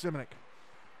the right of Simonik.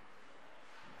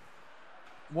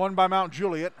 Won by Mount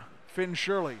Juliet. Finn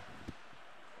Shirley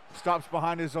stops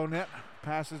behind his own net.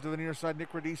 Passes to the near side,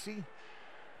 Nick Radici.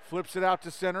 Flips it out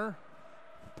to center.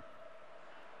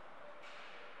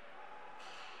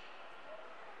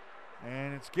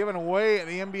 And it's given away at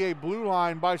the NBA blue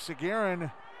line by Sagarin.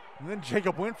 And then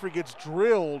Jacob Winfrey gets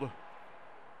drilled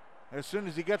as soon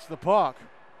as he gets the puck.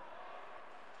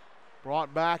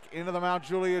 Brought back into the Mount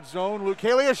Juliet zone. Luke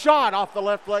Haley, a shot off the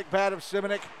left leg pad of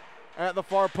Simonik at the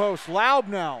far post. Laub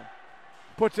now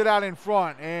puts it out in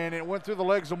front, and it went through the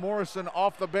legs of Morrison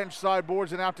off the bench side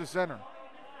boards and out to center.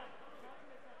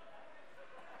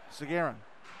 Sagarin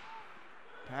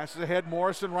passes ahead.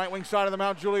 Morrison, right wing side of the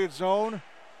Mount Juliet zone.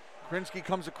 Krinsky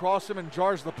comes across him and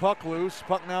jars the puck loose.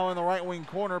 Puck now in the right wing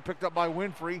corner, picked up by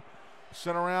Winfrey.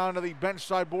 Sent around to the bench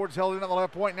side boards, held in at the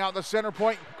left point. Now at the center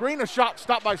point. Green, a shot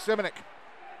stopped by Simonik.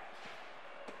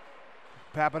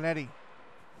 Papanetti.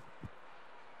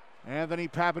 Anthony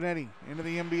Papanetti into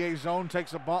the NBA zone,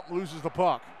 takes a bump, loses the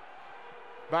puck.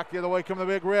 Back the other way come the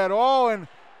Big Red. Oh, and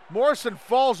Morrison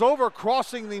falls over,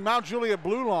 crossing the Mount Juliet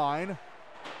blue line.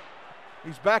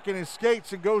 He's back in his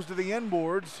skates and goes to the end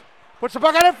boards. Puts the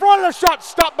puck out in front of the shot,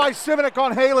 stopped by Simonik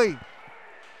on Haley.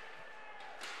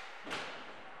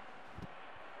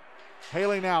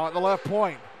 Haley now at the left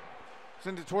point.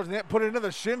 Sends it towards the net, put it into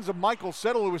the shins of Michael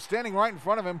Settle, who was standing right in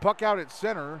front of him. Puck out at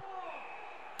center.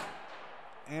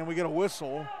 And we get a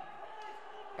whistle.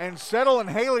 And Settle and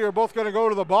Haley are both going to go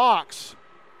to the box.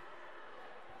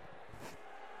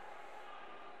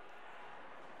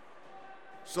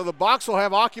 So the box will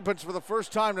have occupants for the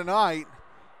first time tonight,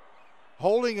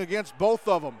 holding against both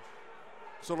of them.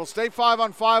 So it'll stay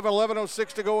 5-on-5,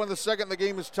 11:06 to go in the second. The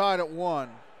game is tied at 1.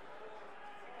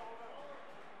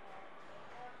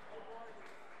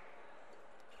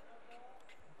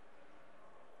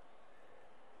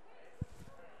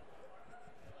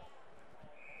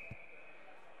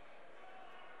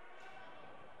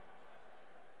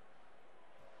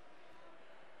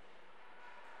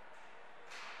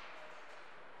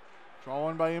 Draw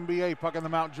one by NBA. Puck in the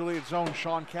Mount Juliet zone.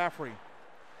 Sean Caffrey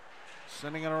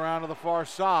sending it around to the far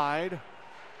side.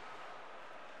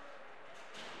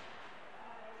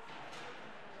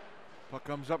 Puck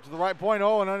comes up to the right point.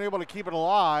 Oh, and unable to keep it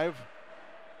alive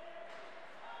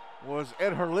was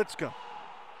Ed Herlitzka.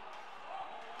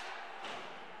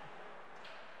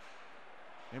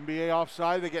 NBA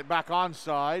offside. They get back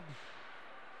onside.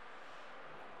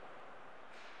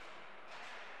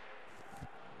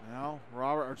 Now,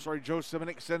 Joe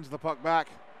Simonik sends the puck back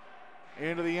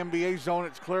into the NBA zone.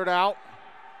 It's cleared out.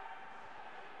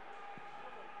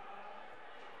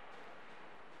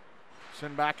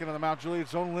 Send back into the Mount Juliet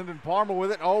zone. Lyndon Palmer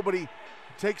with it. Oh, but he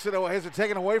has it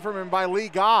taken away from him by Lee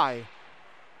Guy.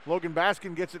 Logan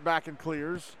Baskin gets it back and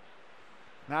clears.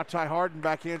 Now Ty Harden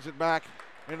backhands it back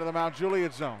into the Mount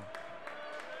Juliet zone.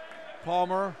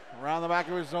 Palmer around the back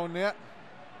of his zone net.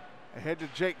 Ahead to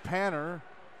Jake Panner.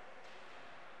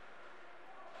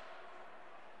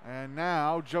 And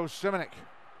now Joe Simonik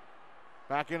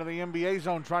back into the NBA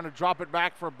zone, trying to drop it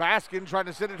back for Baskin, trying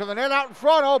to send it to the net out in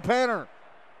front. Oh, Panner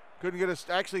couldn't get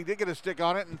actually did get a stick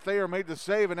on it, and Thayer made the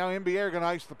save, and now NBA are going to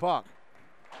ice the puck.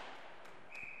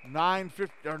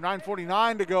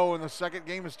 9:49 to go in the second.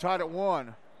 Game is tied at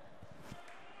 1.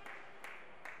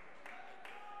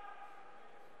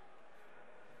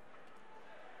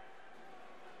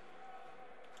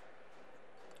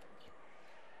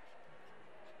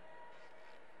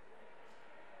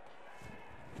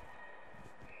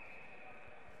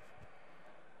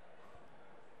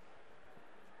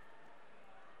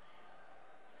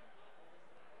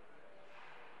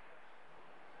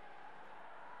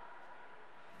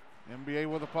 NBA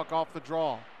with a puck off the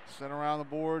draw. Sent around the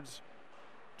boards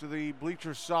to the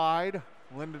bleacher side.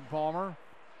 Lyndon Palmer.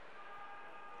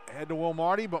 Head to Will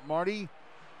Marty, but Marty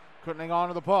couldn't hang on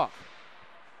to the puck.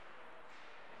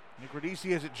 Nick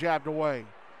Radici has it jabbed away.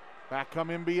 Back come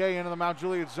NBA into the Mount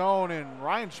Juliet zone, and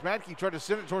Ryan Schmadtke tried to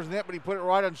send it towards the net, but he put it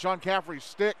right on Sean Caffrey's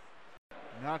stick.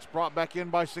 Now it's brought back in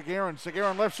by Sagarin.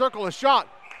 Sagarin left circle, a shot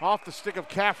off the stick of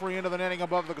Caffrey into the netting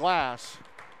above the glass.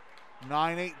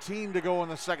 9:18 to go in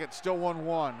the second, still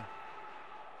 1-1.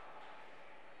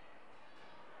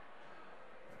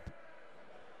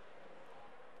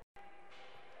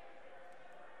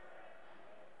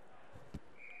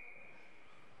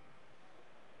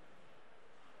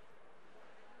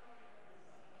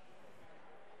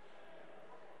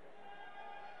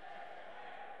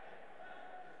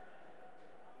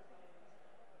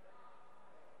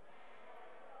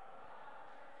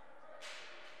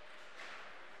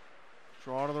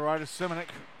 Draw to the right of Simonik.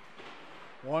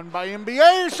 One by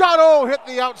NBA. Shot, oh, hit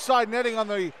the outside netting on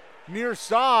the near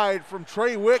side from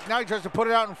Trey Wick. Now he tries to put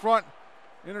it out in front.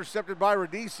 Intercepted by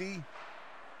Radisi.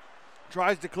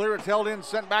 Tries to clear, it's held in,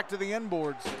 sent back to the end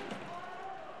boards.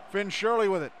 Finn Shirley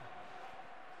with it.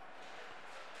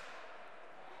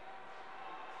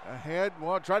 Ahead,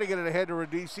 well, try to get it ahead to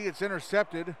Radisi. It's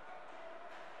intercepted.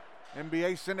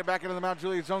 NBA send it back into the Mount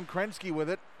Juliet zone. Krensky with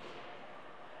it.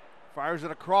 Fires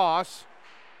it across.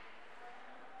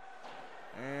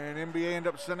 And NBA end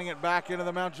up sending it back into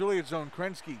the Mount Juliet zone.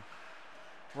 Krensky,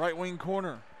 right wing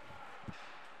corner.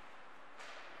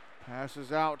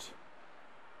 Passes out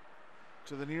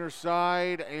to the near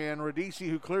side, and Radisi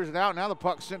who clears it out. Now the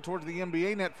puck sent towards the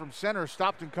NBA net from center,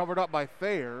 stopped and covered up by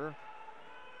Thayer.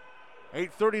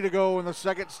 8:30 to go in the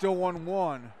second, still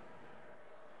 1-1.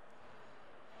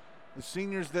 The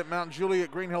seniors that Mount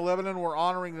Juliet Green Hill Lebanon were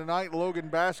honoring tonight: Logan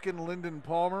Baskin, Lyndon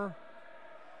Palmer,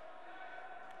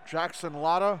 Jackson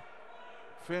Latta,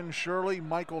 Finn Shirley,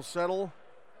 Michael Settle,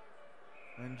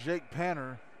 and Jake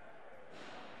Panner.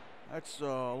 That's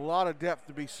a lot of depth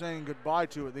to be saying goodbye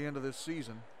to at the end of this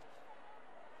season.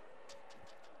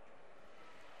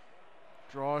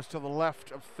 Draws to the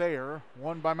left of Thayer.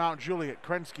 One by Mount Juliet.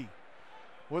 Krensky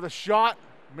with a shot.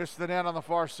 Missed the net on the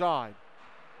far side.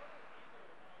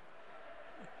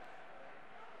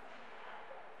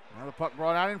 Now the puck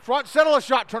brought out in front. Settle, a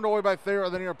shot turned away by Thayer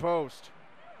at the near post.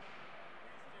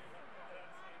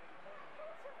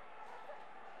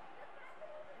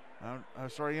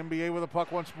 NBA with the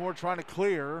puck once more, trying to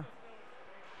clear.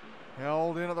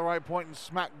 Held in at the right point and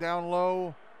smacked down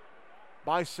low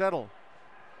by Settle.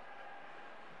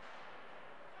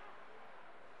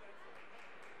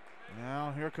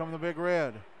 Now here come the Big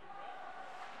Red.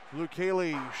 Luke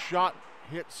Haley shot,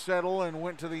 hit Settle and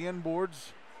went to the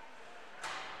inboards.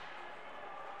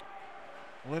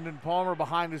 Lyndon Palmer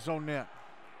behind his own net.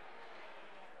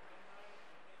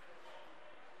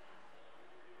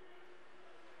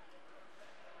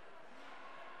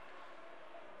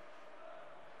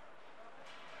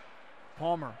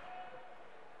 Palmer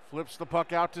flips the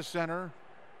puck out to center.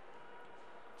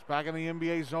 It's back in the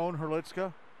NBA zone.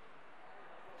 Herlitzka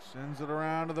sends it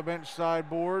around to the bench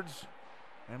side boards.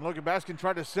 And Logan Baskin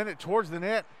tried to send it towards the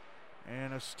net.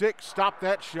 And a stick stopped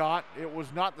that shot. It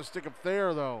was not the stick of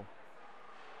Thayer, though.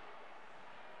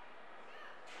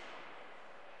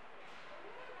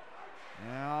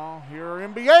 Now, here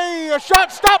NBA. A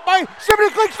shot stopped by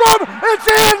Simonik Klingstrom. It's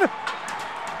in!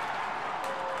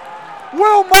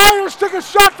 Will Myers took a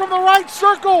shot from the right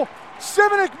circle.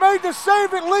 Simonik made the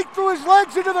save. It leaked through his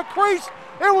legs into the crease.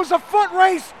 It was a foot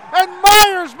race, and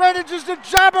Myers manages to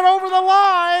jab it over the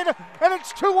line, and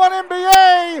it's 2-1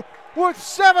 NBA with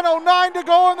 7:09 to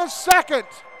go in the second.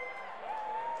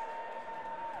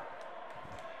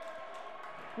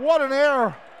 What an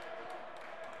error.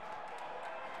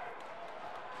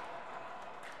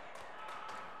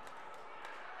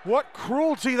 What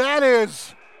cruelty that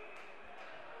is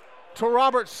to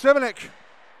Robert Simonik.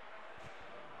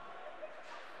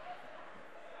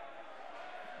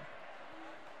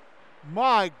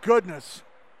 My goodness.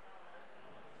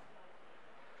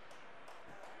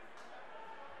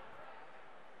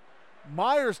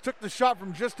 Myers took the shot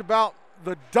from just about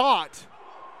the dot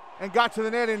and got to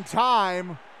the net in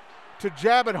time to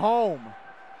jab it home.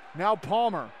 Now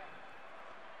Palmer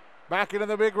back into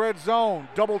the Big Red zone.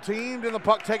 Double teamed and the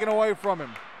puck taken away from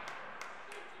him.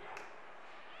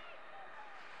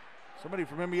 Somebody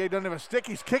from NBA doesn't have a stick.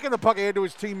 He's kicking the puck ahead to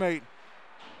his teammate.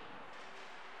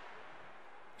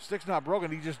 Stick's not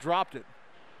broken. He just dropped it.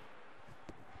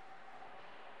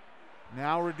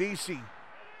 Now Radisi.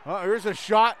 Here's a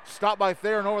shot. Stopped by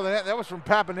Thayer and over the net. That was from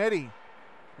Papanetti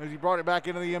as he brought it back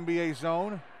into the NBA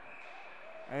zone.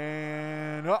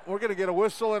 And we're going to get a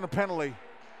whistle and a penalty.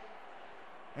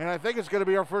 And I think it's going to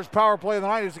be our first power play of the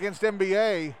night. It's against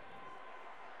NBA.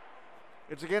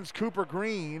 It's against Cooper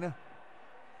Green.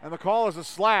 And the call is a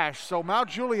slash. So Mount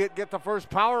Juliet get the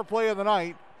first power play of the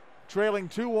night, trailing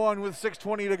 2-1 with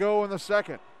 6:20 to go in the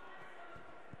second.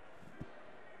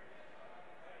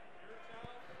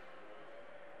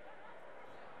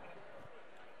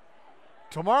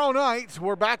 Tomorrow night,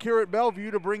 we're back here at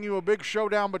Bellevue to bring you a big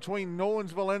showdown between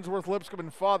Nolensville, Ensworth, Lipscomb,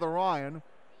 and Father Ryan.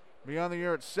 Be on the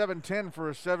air at 7:10 for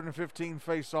a 7:15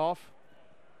 face-off.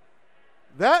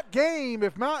 That game,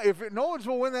 if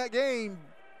Nolensville win that game,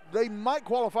 they might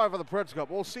qualify for the Preds Cup.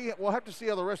 We'll see. We'll have to see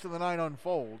how the rest of the night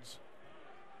unfolds.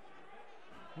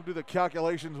 We'll do the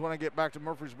calculations when I get back to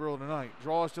Murfreesboro tonight.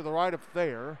 Draw us to the right of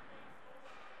Thayer.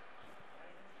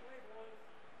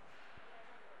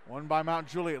 One by Mount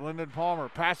Juliet, Lyndon Palmer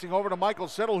passing over to Michael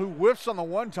Settle, who whiffs on the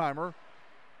one-timer.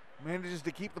 Manages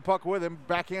to keep the puck with him,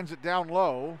 backhands it down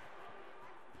low.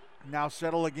 Now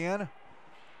Settle again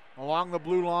along the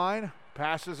blue line,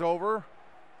 passes over.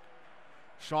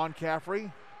 Sean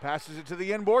Caffrey passes it to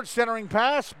the inboard, centering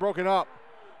pass, broken up.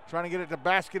 Trying to get it to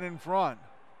Baskin in front.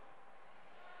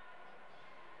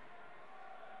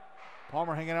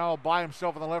 Palmer hanging out all by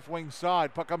himself on the left wing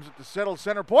side. Puck comes up to Settle,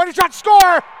 center point, a shot,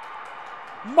 score!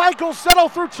 Michael Settle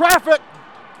through traffic.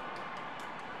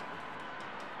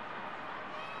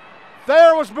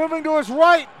 Thayer was moving to his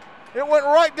right. It went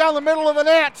right down the middle of the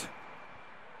net.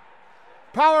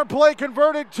 Power play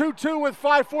converted 2-2 with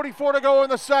 5:44 to go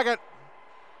in the second.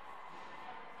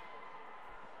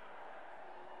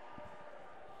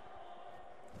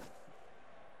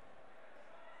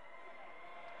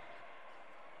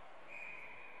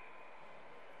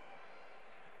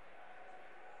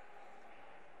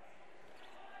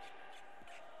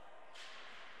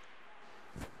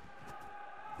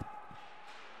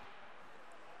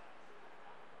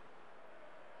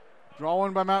 Draw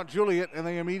in by Mount Juliet, and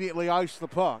they immediately ice the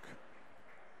puck.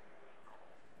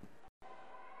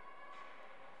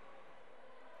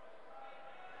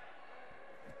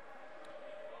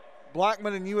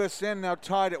 Blackman and USN now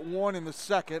tied at 1 in the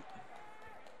second.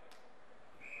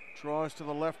 Draws to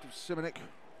the left of Simonik.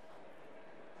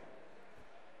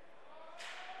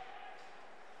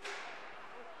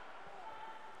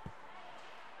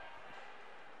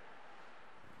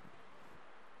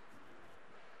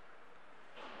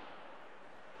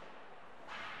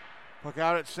 Puck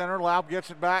out at center. Laub gets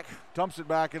it back, dumps it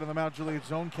back into the Mount Juliet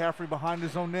zone. Caffrey behind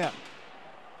his own net.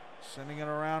 Sending it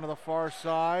around to the far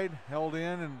side. Held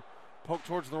in and poked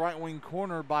towards the right wing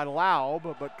corner by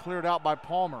Laub, but cleared out by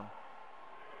Palmer.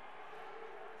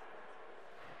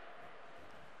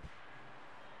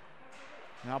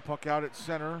 Now puck out at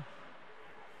center.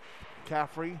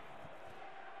 Caffrey.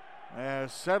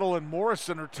 As Settle and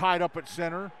Morrison are tied up at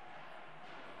center.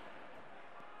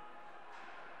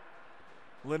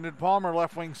 Lyndon Palmer,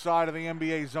 left wing side of the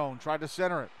NBA zone. Tried to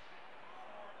center it.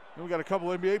 Then we got a couple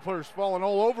NBA players falling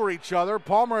all over each other.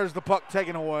 Palmer has the puck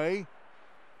taken away.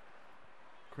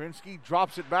 Krinsky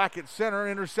drops it back at center.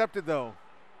 Intercepted though.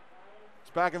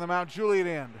 It's back in the Mount Juliet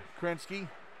end. Krinsky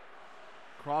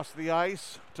across the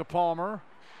ice to Palmer.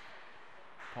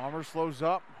 Palmer slows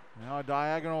up. Now a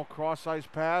diagonal cross ice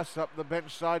pass up the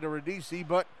bench side to Radici,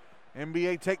 but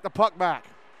NBA take the puck back.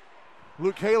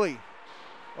 Luke Haley.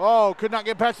 Oh, could not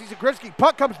get past Ethan Krinsky.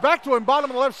 Puck comes back to him, bottom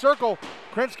of the left circle.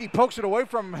 Krinsky pokes it away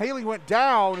from him. Haley went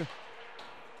down.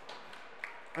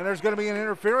 And there's going to be an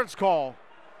interference call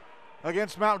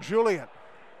against Mount Juliet.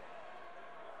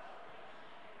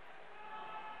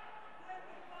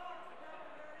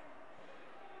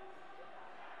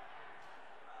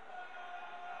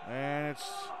 And it's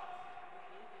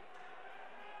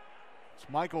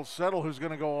Michael Settle who's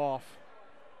going to go off.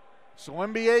 So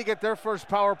NBA get their first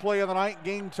power play of the night.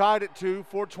 Game tied at 2,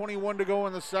 4:21 to go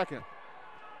in the second.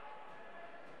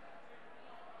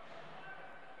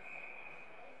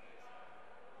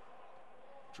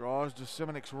 Draws to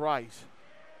Simonik's right.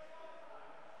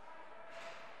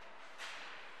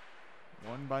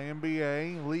 Won by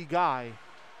NBA. Lee Guy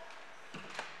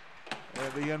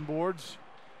at the end boards.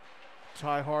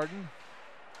 Ty Harden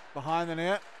behind the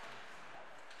net.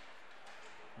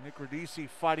 Nick Radici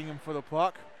fighting him for the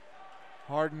puck.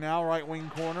 Harden now, right wing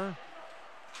corner.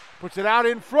 Puts it out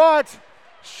in front.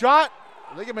 Shot.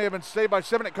 I think it may have been saved by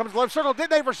Simonik. Comes left circle.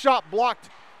 Didn't have a shot. Blocked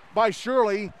by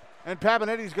Shirley. And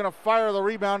Pavanetti's going to fire the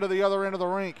rebound to the other end of the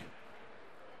rink.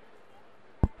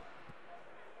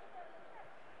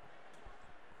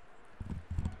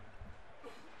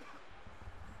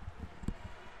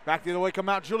 Back the other way come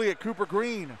Mount Juliet. Cooper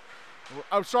Green.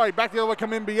 I'm sorry, back the other way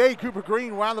come NBA. Cooper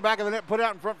Green wound the back of the net, put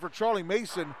out in front for Charlie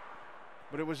Mason.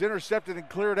 But it was intercepted and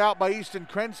cleared out by Easton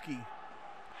Krinsky.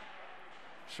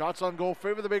 Shots on goal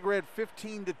favor the Big Red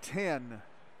 15-10.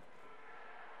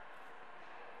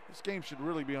 This game should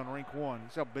really be on rink 1.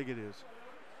 That's how big it is.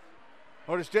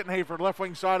 Otis Dittenhafer, left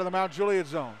wing side of the Mount Juliet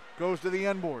zone. Goes to the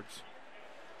end boards.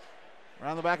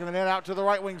 Around the back of the net, out to the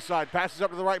right wing side. Passes up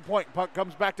to the right point. Puck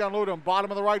comes back down low to him.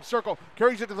 Bottom of the right circle.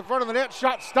 Carries it to the front of the net.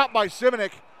 Shot stopped by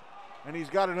Simonik. and he's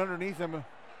got it underneath him,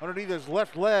 underneath his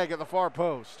left leg at the far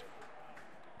post.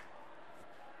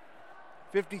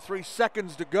 53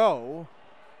 seconds to go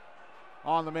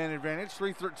on the man advantage.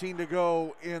 3:13 to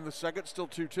go in the second, still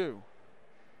 2-2.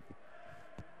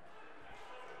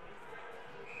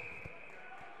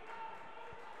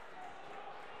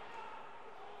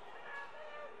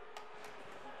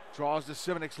 Draws to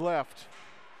Simonic's left.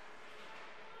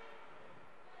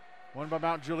 One by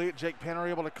Mount Juliet. Jake Penner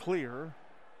able to clear.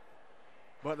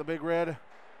 But the Big Red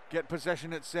get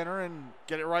possession at center and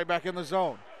get it right back in the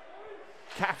zone.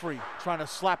 Caffrey trying to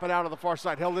slap it out of the far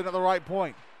side. Held in at the right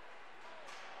point.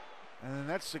 And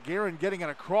that's Sagarin getting it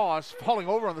across. Falling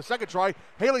over on the second try.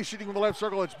 Haley shooting with the left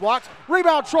circle. It's blocked.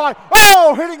 Rebound try.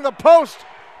 Oh! Hitting the post.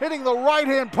 Hitting the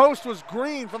right-hand post was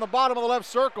Green from the bottom of the left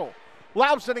circle.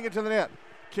 Laub sending it to the net.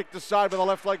 Kicked aside by the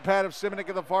left leg pad of Simonic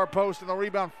at the far post, and the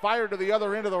rebound fired to the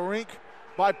other end of the rink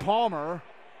by Palmer.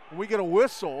 We get a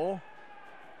whistle.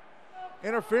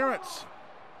 Interference.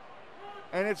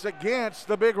 And it's against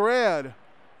the Big Red.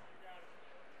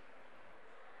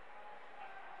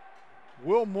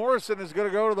 Will Morrison is going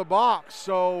to go to the box,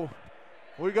 so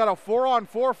we got a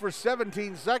 4-on-4 for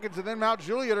 17 seconds, and then Mount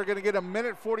Juliet are going to get a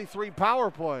minute 43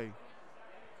 power play.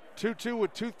 2-2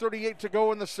 with 2:38 to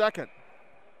go in the second.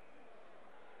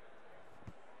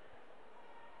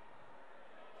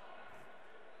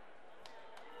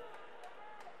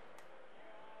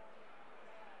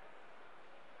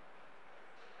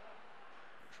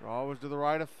 Draw was to the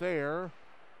right of Thayer.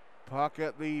 Puck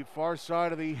at the far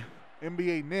side of the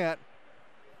NBA net.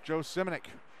 Joe Simonic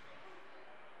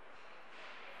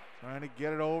trying to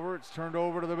get it over. It's turned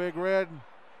over to the Big Red,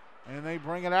 and they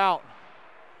bring it out.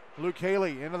 Luke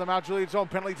Haley into the Mount Juliet zone.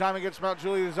 Penalty time against Mount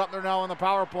Juliet is up there now on the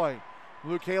power play.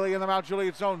 Luke Haley in the Mount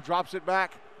Juliet zone. Drops it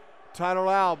back. Tyler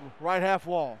Laub, right half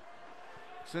wall.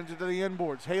 Sends it to the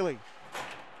inboards. Haley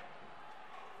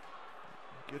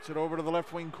gets it over to the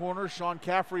left wing corner. Sean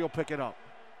Caffrey will pick it up.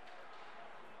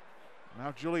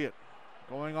 Mount Juliet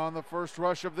going on the first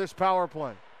rush of this power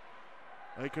play.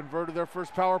 They converted their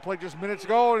first power play just minutes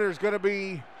ago, and there's going to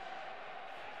be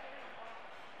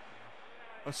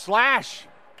a slash.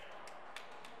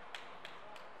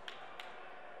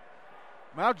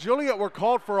 Mount Juliet were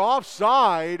called for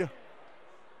offside.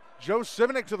 Joe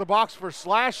Simonic to the box for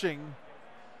slashing.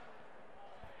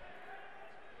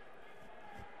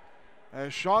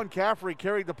 As Sean Caffrey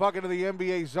carried the puck into the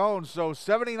NBA zone, so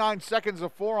 79 seconds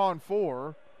of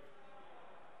 4-on-4.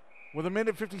 With a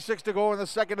minute 56 to go in the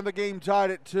second, and the game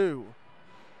tied at 2.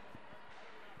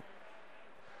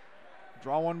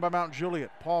 Draw one by Mount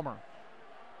Juliet. Palmer.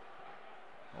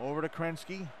 Over to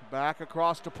Krensky. Back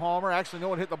across to Palmer. Actually, no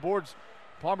one hit the boards.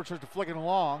 Palmer tries to flick it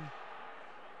along.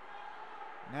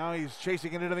 Now he's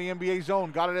chasing it into the NBA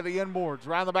zone. Got it at the inboards.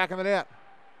 Around the back of the net.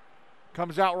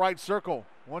 Comes out right circle.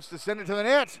 Wants to send it to the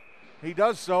net. He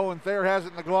does so, and Thayer has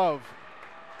it in the glove.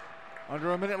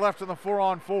 Under a minute left in the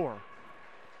 4-on-4.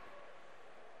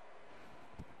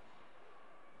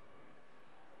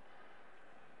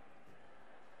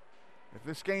 If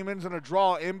this game ends in a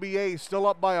draw, NBA is still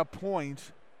up by a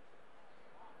point.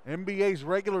 NBA's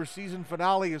regular season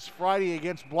finale is Friday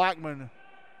against Blackman.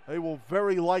 They will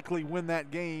very likely win that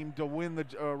game to win the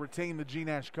retain the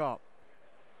G-Nash Cup.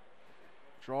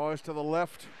 Draw is to the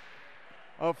left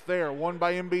of Thayer. One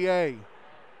by NBA.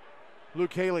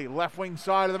 Luke Haley, left wing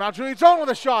side of the Mount Juliet zone with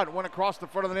a shot. Went across the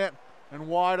front of the net and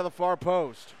wide of the far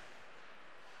post.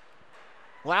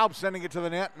 Laub sending it to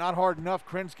the net. Not hard enough.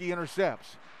 Krensky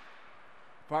intercepts.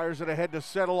 Fires it ahead to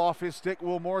settle off his stick.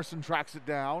 Will Morrison tracks it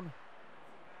down.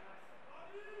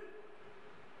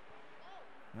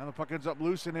 Now the puck ends up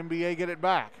loose, and NBA get it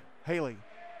back. Haley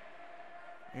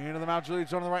into the Mount Juliet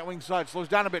zone on the right wing side. Slows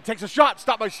down a bit. Takes a shot.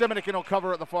 Stopped by Simonic, and he'll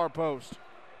cover at the far post.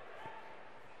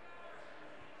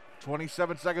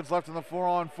 27 seconds left in the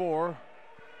 4-on-4.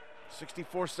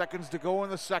 64 seconds to go in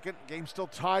the second. Game still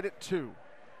tied at 2.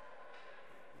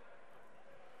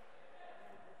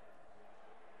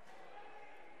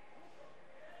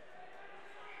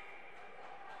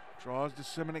 Draws to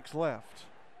Simonic's left.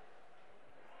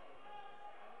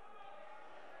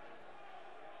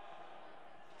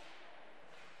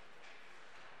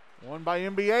 One by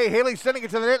NBA. Haley sending it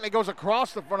to the net, and it goes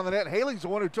across the front of the net. Haley's the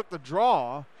one who took the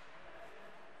draw.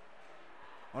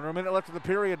 Under a minute left in the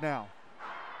period now.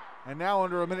 And now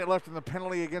under a minute left in the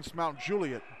penalty against Mount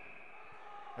Juliet,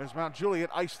 as Mount Juliet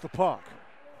iced the puck.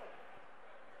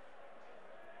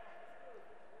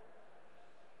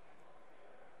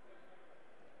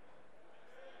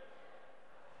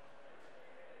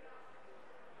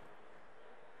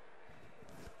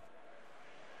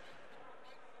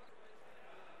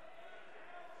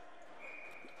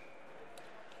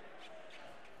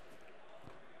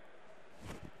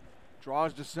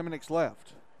 Draws to Simonek's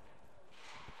left.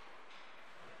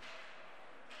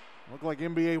 Looked like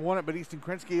NBA won it, but Easton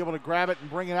Krinsky able to grab it and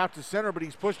bring it out to center, but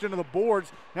he's pushed into the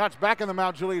boards. Now it's back in the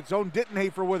Mount Juliet zone.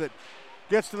 Dittenhafer with it.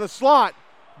 Gets to the slot,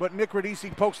 but Nick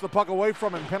Radisi pokes the puck away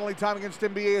from him. Penalty time against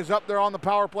NBA is up there on the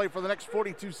power play for the next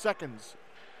 42 seconds.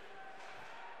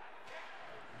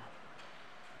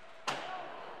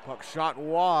 Puck shot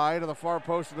wide of the far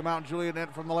post of the Mount Juliet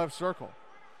net from the left circle.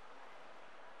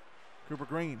 Cooper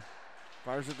Green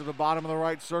fires it to the bottom of the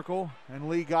right circle, and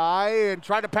Lee Guy and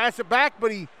tried to pass it back,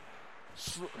 but he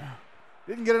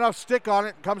didn't get enough stick on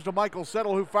it. Comes to Michael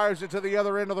Settle, who fires it to the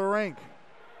other end of the rink.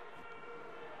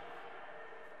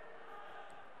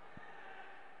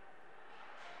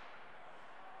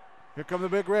 Here come the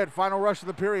Big Red. Final rush of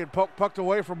the period. Pucked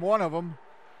away from one of them.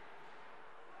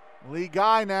 Lee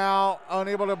Guy now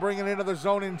unable to bring it into the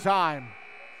zone in time.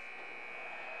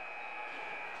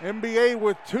 NBA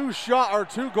with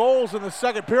two goals in the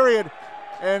second period,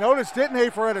 and Otis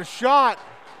Dittenhafer had a shot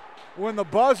when the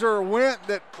buzzer went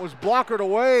that was blockered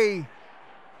away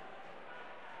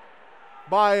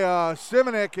by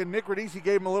Simonek, and Nick Radisi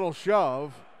gave him a little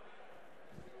shove.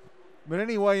 But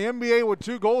anyway, NBA with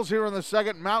 2 goals here in the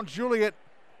second. Mount Juliet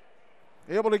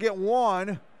able to get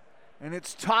one, and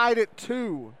it's tied at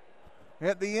 2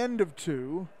 at the end of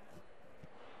 2.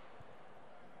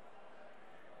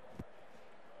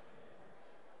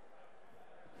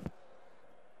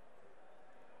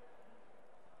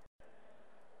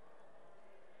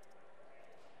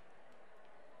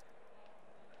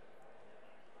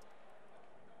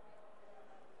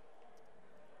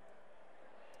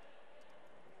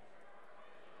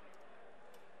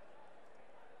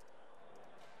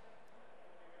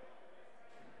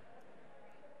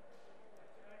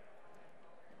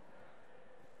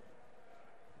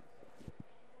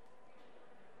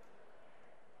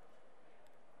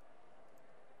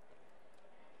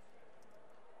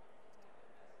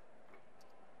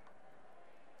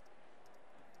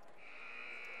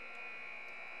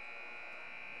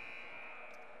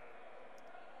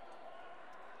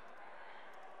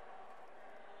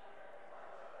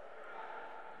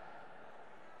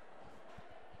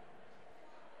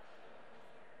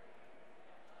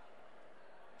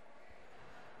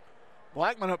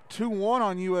 Blackman up 2-1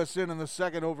 on USN in the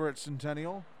second over at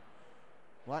Centennial.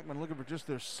 Blackman looking for just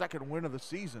their second win of the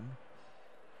season.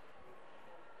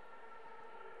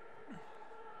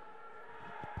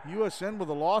 USN with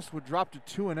a loss would drop to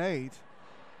 2-8,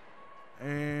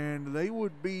 and they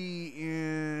would be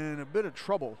in a bit of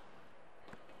trouble.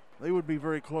 They would be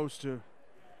very close to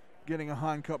getting a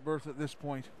Hahn Cup berth at this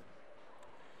point.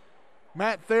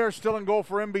 Matt Thayer still in goal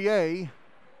for NBA.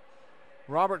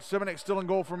 Robert Simonek still in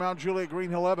goal for Mount Juliet Green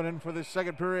Hill Lebanon for this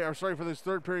third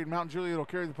period. Mount Juliet will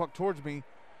carry the puck towards me.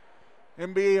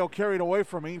 NBA will carry it away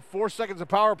from me. 4 seconds of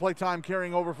power play time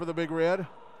carrying over for the Big Red.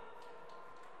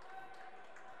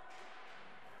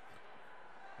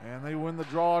 And they win the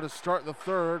draw to start the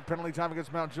third. Penalty time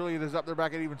against Mount Juliet is up there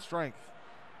back at even strength.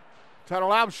 Tyler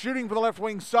Laub shooting for the left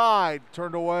wing side.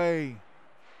 Turned away.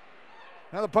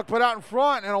 Now the puck put out in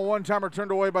front, and a one-timer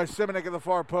turned away by Simonek at the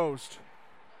far post.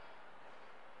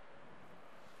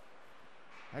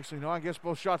 Actually, no, I guess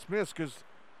both shots missed because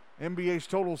NBA's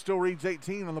total still reads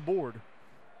 18 on the board.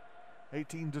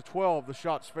 18-12, the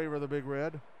shots favor the Big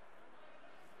Red.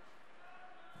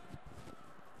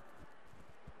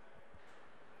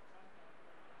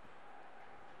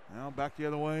 Now back the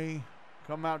other way.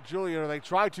 Come Mount Juliet. They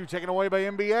try to, taken away by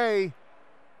NBA.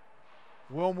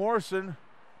 Will Morrison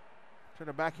trying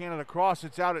to backhand it across.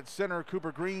 It's out at center.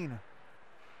 Cooper Green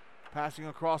passing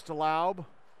across to Laub,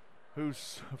 who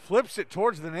flips it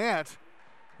towards the net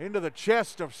into the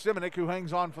chest of Simonek, who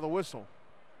hangs on for the whistle.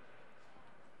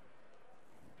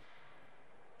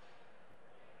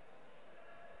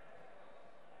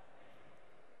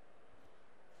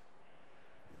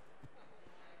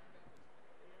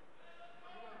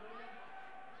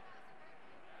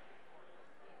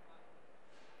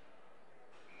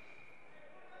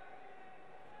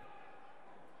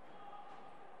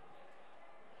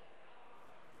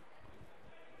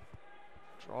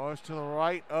 Draws to the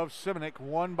right of Simonek,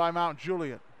 won by Mount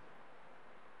Juliet.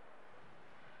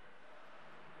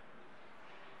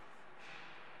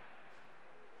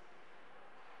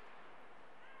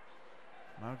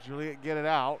 Mount Juliet get it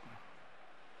out.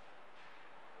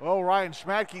 Well, Ryan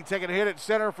Schmadke taking a hit at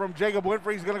center from Jacob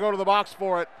Winfrey. He's going to go to the box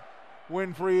for it.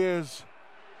 Winfrey is.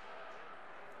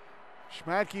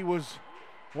 Schmadke was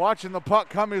watching the puck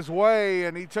come his way,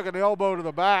 and he took an elbow to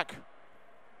the back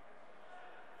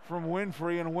from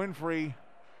Winfrey, and Winfrey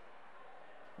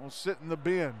will sit in the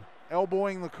bin.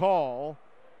 Elbowing the call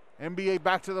NBA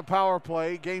back to the power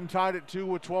play. Game tied at 2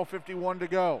 with 12:51 to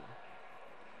go.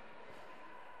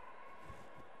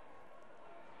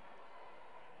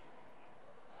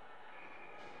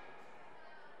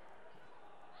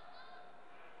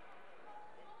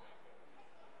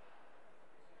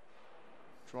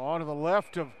 Draw to the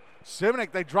left of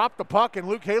Simonic. They drop the puck, and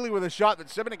Luke Haley with a shot that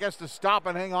Simonic has to stop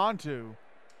and hang on to.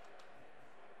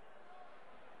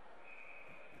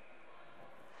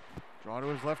 Draw to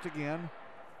his left again.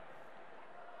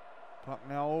 Puck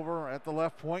now over at the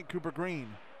left point. Cooper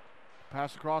Green.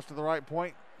 Pass across to the right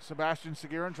point. Sebastian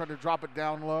Seguin tried to drop it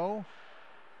down low.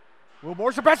 Will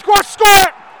Morrison pass across, score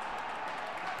it!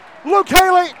 Luke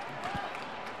Haley.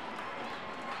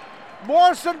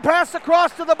 Morrison passed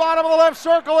across to the bottom of the left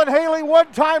circle, and Haley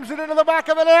one-times it into the back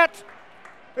of the net.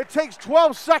 It takes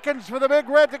 12 seconds for the Big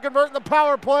Red to convert in the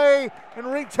power play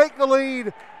and retake the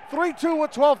lead. 3-2 with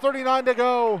 12:39 to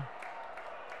go.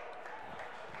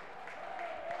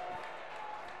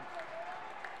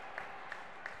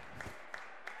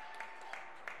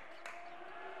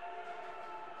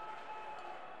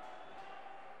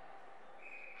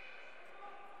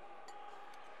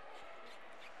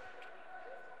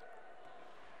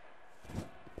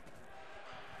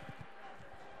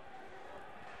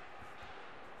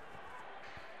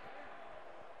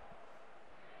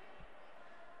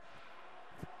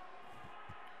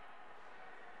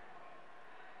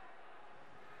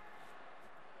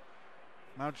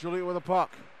 Mount Juliet with a puck.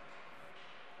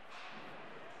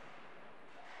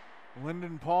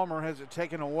 Lyndon Palmer has it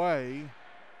taken away.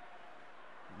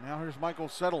 Now here's Michael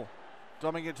Settle,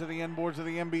 dumping it to the end boards of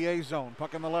the NBA zone.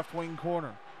 Puck in the left wing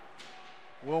corner.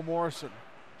 Will Morrison.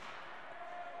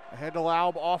 Ahead to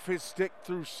Laub, off his stick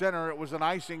through center. It was an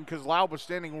icing because Laub was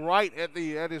standing right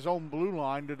at his own blue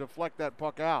line to deflect that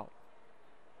puck out.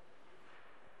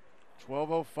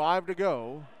 12:05 to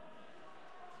go.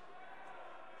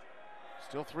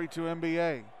 Still 3-2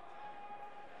 NBA.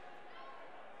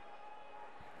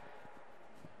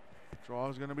 Draw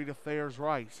is going to be to Thayer's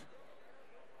right.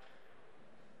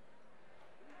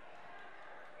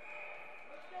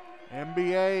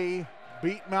 NBA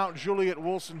beat Mount Juliet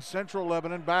Wilson Central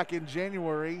Lebanon back in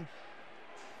January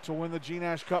to win the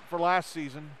G-Nash Cup for last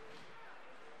season.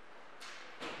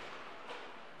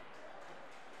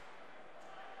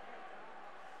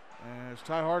 As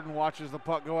Ty Harden watches the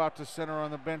puck go out to center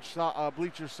on the bench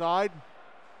bleacher side.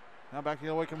 Now back the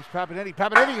other way comes Papanetti.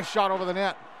 Papanetti is shot over the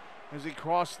net as he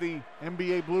crossed the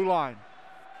NBA blue line.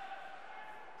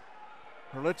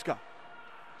 Herlitzka.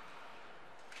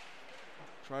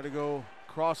 Try to go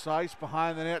cross ice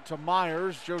behind the net to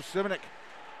Myers. Joe Simonic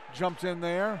jumped in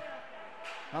there.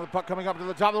 Now the puck coming up to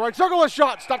the top of the right circle. A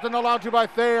shot stopped and allowed to by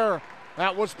Thayer.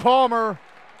 That was Palmer.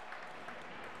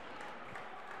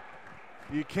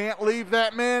 You can't leave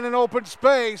that man in open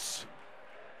space.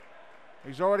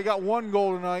 He's already got one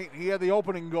goal tonight. He had the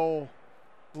opening goal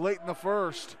late in the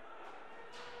first.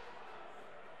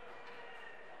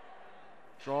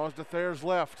 Draws to Thayer's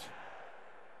left.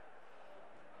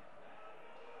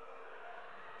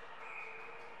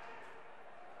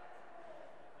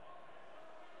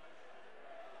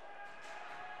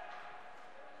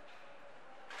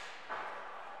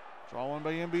 Draw one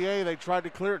by NBA. They tried to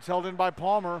clear it. It's held in by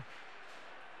Palmer.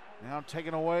 Now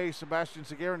taken away, Sebastian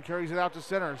Seguin carries it out to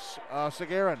center.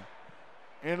 Seguin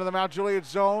into the Mount Juliet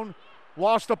zone.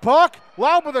 Lost the puck.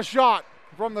 Laub with a shot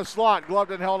from the slot.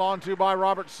 Gloved and held on to by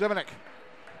Robert Simonic.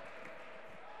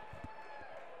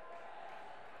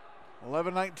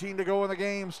 11:19 to go in the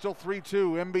game. Still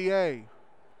 3-2 NBA.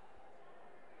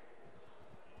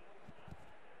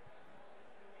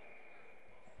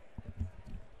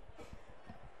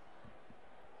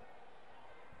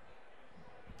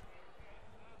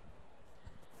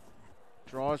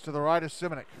 Draws to the right of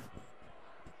Simonic.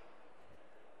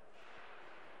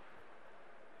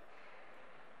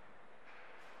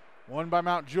 One by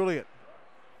Mount Juliet.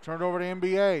 Turned over to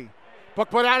NBA. Puck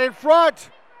put out in front.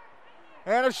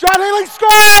 And a shot. Haley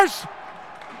scores!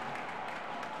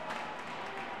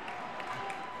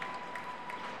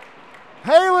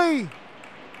 Haley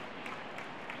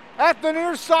at the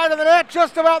near side of the net,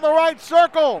 just about the right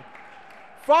circle.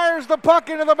 Fires the puck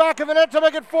into the back of the net to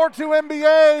make it 4-2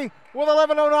 NBA with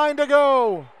 11:09 to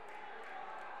go.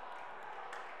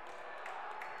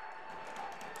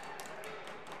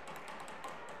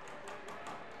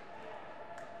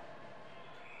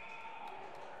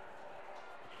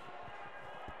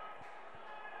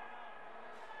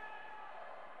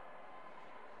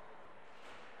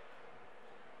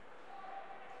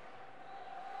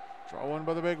 Draw one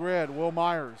by the Big Red, Will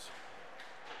Myers.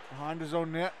 Behind his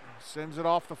own net. Sends it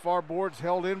off the far boards.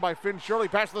 Held in by Finn Shirley.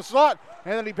 Past the slot.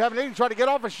 Anthony Pavanini tried to get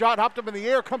off a shot. Hopped up in the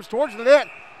air. Comes towards the net.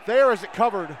 There is it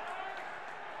covered.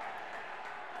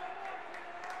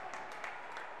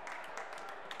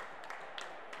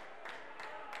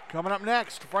 Coming up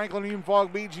next, Franklin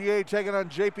Hume-Fogg BGA taking on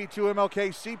JP2 MLK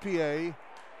CPA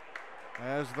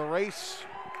as the race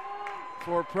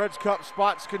for Preds Cup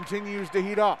spots continues to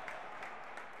heat up.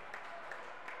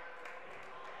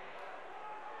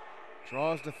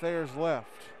 Draws to Thayer's left.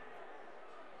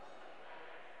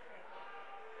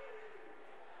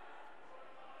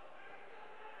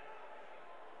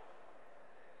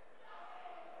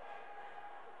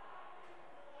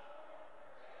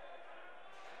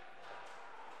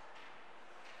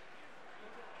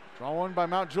 Draw one by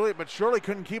Mount Juliet, but Shirley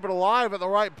couldn't keep it alive at the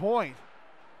right point.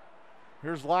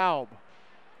 Here's Laub.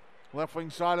 Left wing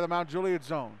side of the Mount Juliet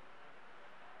zone.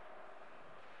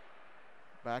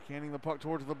 Backhanding the puck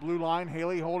towards the blue line.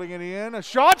 Haley holding it in. A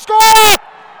shot, score!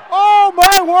 Oh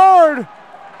my word!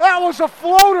 That was a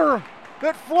floater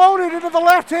that floated into the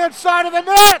left-hand side of the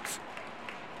net!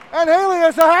 And Haley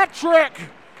has a hat trick!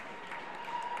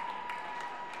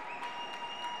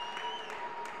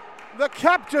 The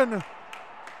captain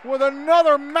with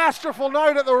another masterful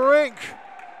night at the rink.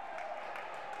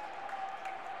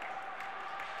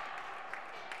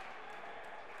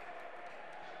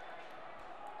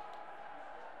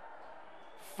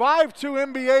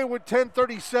 (5-2) NBA with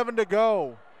 10:37 to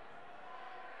go.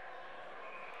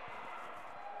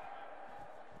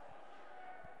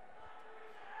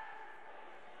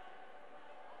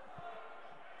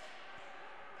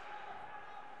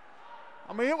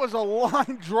 I mean, it was a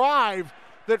line drive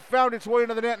that found its way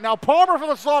into the net. Now Palmer for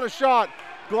the slot shot.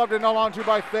 Gloved and held onto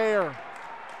by Thayer.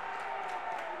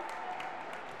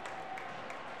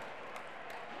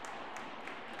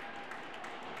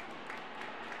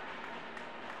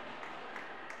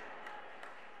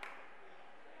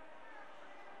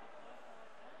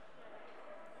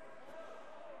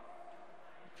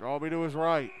 Strawby to his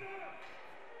right.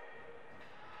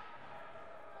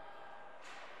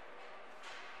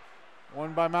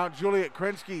 One by Mount Juliet.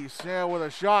 Krinsky with a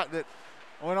shot that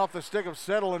went off the stick of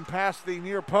Settle and past the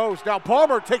near post. Now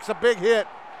Palmer takes a big hit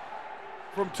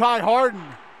from Ty Harden.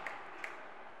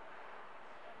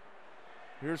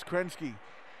 Here's Krinsky.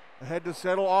 Ahead to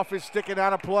Settle, off his stick and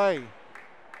out of play.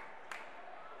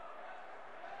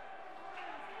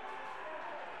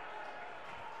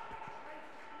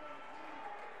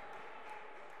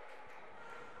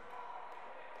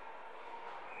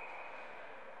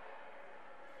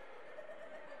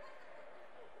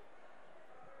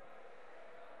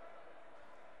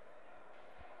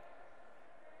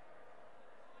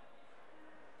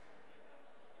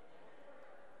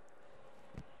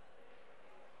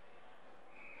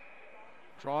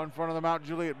 Draw in front of the Mount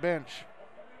Juliet bench.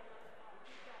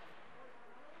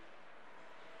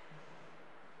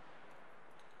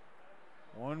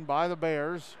 One by the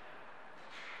Bears.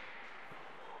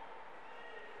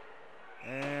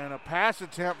 And a pass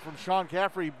attempt from Sean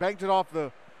Caffrey. He banked it off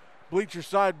the bleacher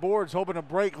side boards, hoping to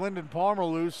break Lyndon Palmer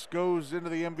loose. Goes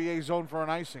into the NBA zone for an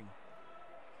icing.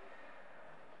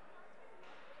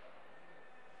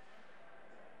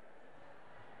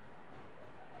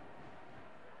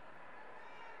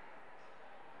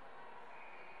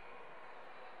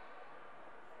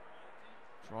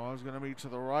 Draw is going to be to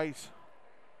the right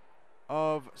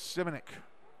of Simonik.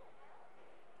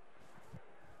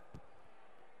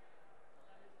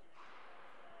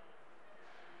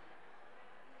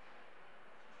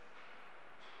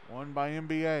 One by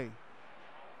NBA.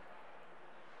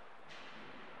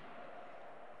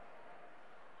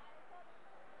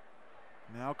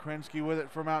 Now Krinsky with it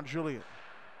for Mount Juliet.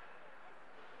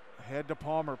 Ahead to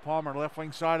Palmer. Palmer, left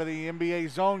wing side of the NBA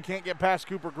zone. Can't get past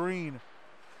Cooper Green.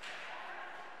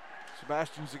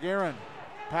 Sebastian Zagarin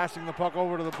passing the puck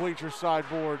over to the bleacher side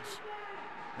boards.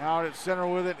 Now at center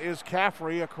with it is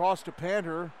Caffrey across to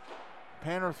Panter.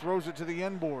 Panter throws it to the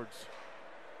end boards.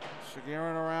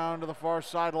 Zagarin around to the far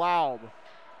side. Laub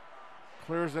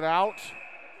clears it out.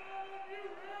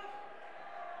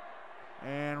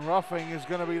 And roughing is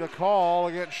going to be the call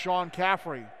against Sean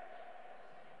Caffrey.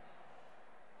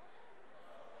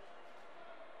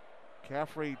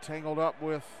 Caffrey tangled up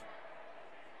with,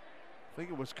 I think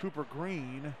it was Cooper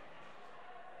Green.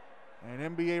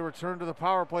 And NBA returned to the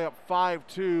power play up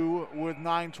 5-2 with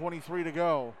 9:23 to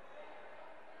go.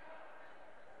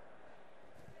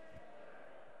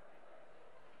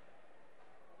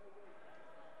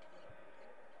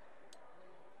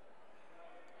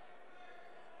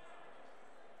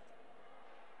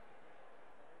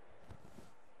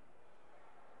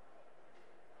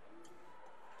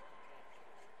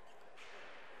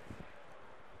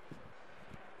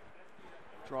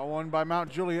 Draw one by Mount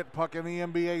Juliet. Puck in the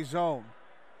NBA zone.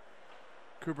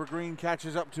 Cooper Green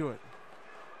catches up to it.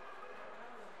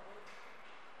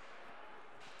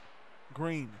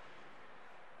 Green.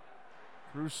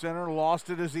 Through center. Lost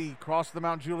it as he crossed the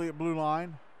Mount Juliet blue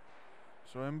line.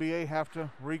 So NBA have to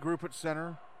regroup at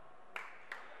center.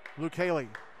 Luke Haley.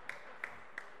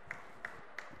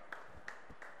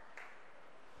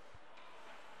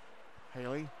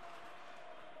 Haley.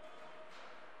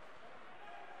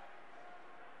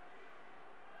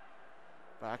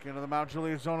 Back into the Mount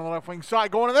Juliet zone on the left wing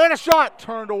side. Going in there, and a shot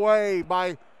turned away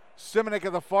by Simonik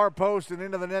at the far post and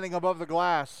into the netting above the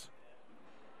glass.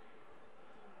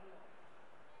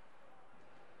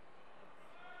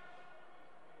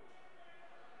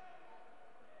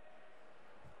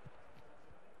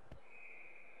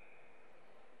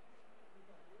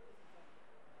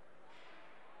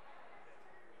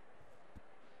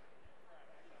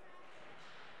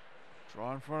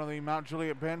 Draw in front of the Mount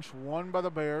Juliet bench, won by the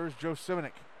Bears. Joe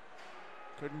Simonik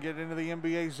couldn't get into the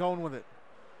NBA zone with it.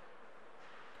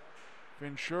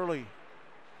 Finn Shirley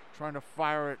trying to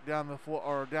fire it down the floor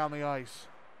or down the ice.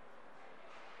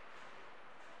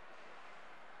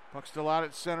 Puck still out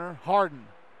at center. Harden,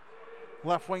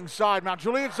 left wing side. Mount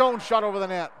Juliet zone shot over the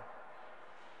net.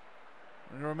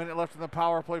 Under a minute left in the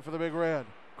power play for the Big Red.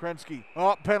 Krensky,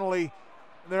 penalty.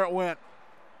 There it went.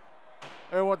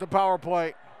 There went the power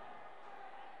play.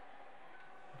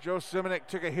 Joe Simonik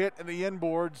took a hit in the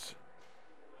inboards.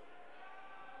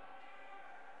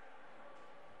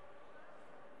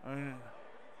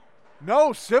 No,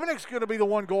 Simonik's going to be the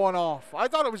one going off. I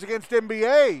thought it was against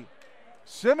NBA.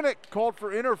 Simonik called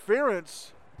for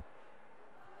interference.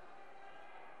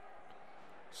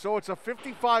 So it's a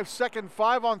 55-second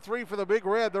 5-on-3 for the Big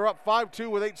Red. They're up 5-2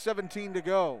 with 8:17 to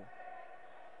go.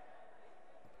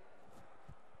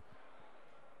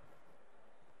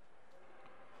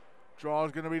 Draw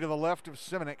is going to be to the left of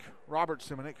Simonik, Robert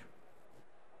Simonik.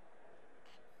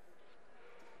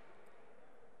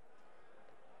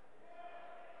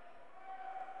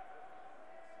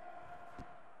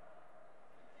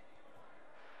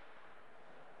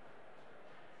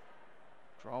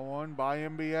 Draw one by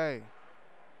NBA.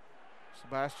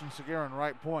 Sebastian Seguin,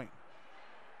 right point.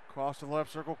 Cross to the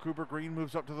left circle. Cooper Green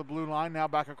moves up to the blue line. Now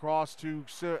back across to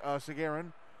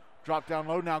Seguin. Drop down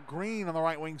low. Now Green on the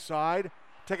right wing side.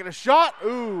 Taking a shot.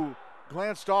 Ooh.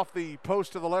 Glanced off the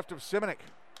post to the left of Simonik.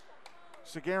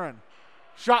 Seguin.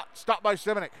 Shot. Stopped by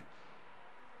Simonik.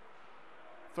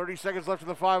 30 seconds left of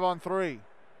the 5-on-3.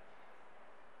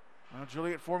 Now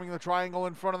Juliet forming the triangle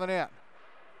in front of the net.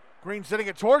 Green sending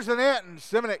it towards the net, and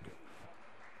Simonik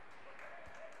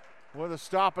with a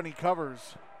stop, and he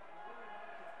covers.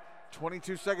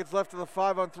 22 seconds left of the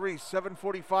 5-on-3.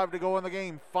 7:45 to go in the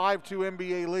game. 5-2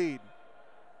 NBA lead.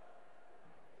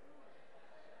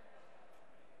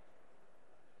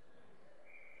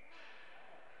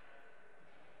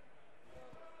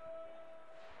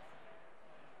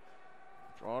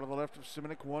 Draw to the left of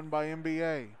Simonik, won by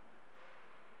NBA.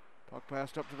 Puck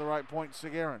passed up to the right point,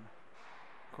 Seguin.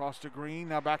 Cross to Green,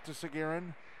 now back to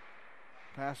Seguin.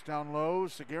 Pass down low.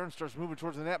 Seguin starts moving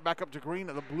towards the net. Back up to Green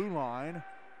at the blue line.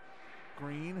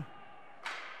 Green.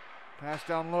 Pass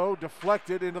down low.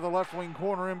 Deflected into the left wing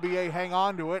corner. NBA hang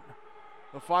on to it.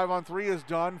 The 5-on-3 is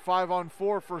done.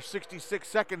 5-on-4 for 66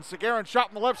 seconds. Seguin shot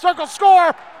in the left circle.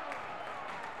 Score!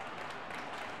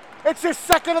 It's his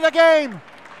second of the game.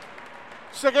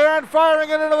 Seguin firing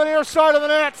it into the near side of the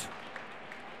net.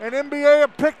 And NBA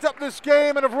have picked up this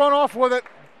game and have run off with it.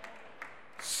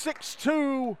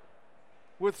 6-2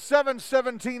 with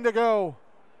 7:17 to go.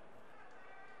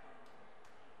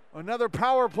 Another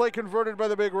power play converted by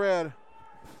the Big Red.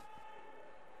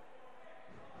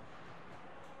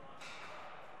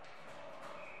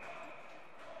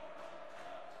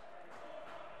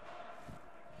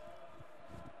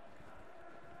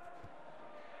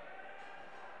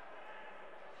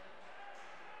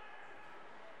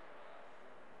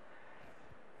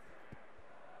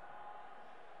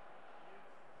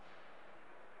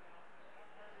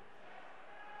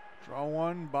 Draw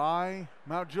one by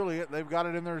Mount Juliet. They've got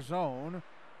it in their zone.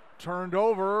 Turned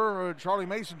over. Charlie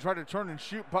Mason tried to turn and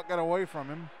shoot. Puck got away from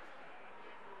him.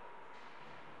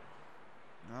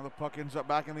 Now the puck ends up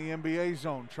back in the NBA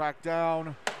zone. Tracked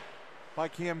down by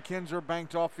Cam Kinzer.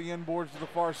 Banked off the inboards to the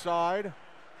far side.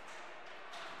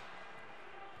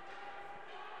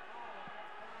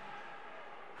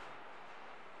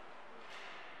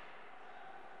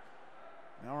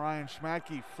 Now Ryan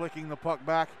Schmadtke flicking the puck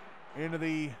back into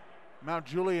the Mount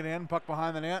Juliet end. Puck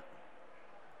behind the net.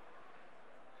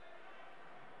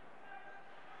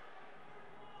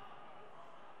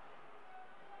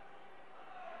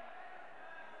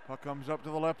 Puck comes up to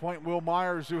the left point. Will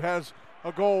Myers, who has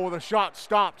a goal with a shot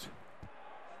stopped.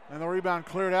 And the rebound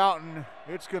cleared out, and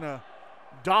it's going to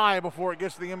die before it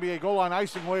gets to the NBA goal line.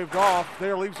 Icing waved off.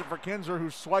 There leaves it for Kinzer, who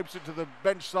swipes it to the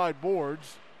bench side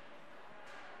boards.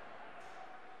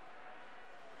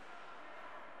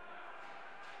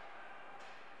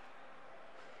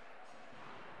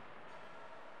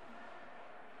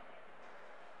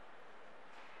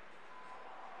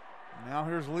 Now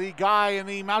here's Lee Guy in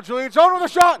the Mount Juliet zone with a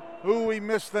shot. Ooh, he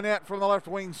missed the net from the left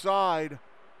wing side.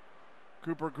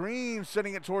 Cooper Green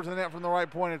sending it towards the net from the right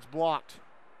point. It's blocked.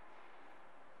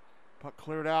 Puck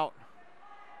cleared out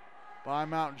by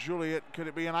Mount Juliet. Could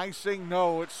it be an icing?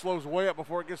 No, it slows way up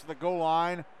before it gets to the goal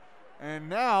line. And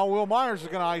now Will Myers is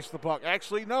going to ice the puck.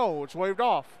 Actually, no, it's waved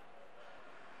off.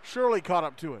 Shirley caught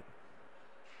up to it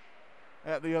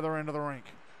at the other end of the rink.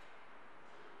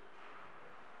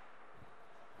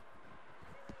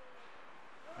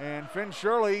 And Finn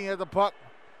Shirley had the puck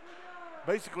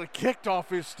basically kicked off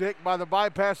his stick by the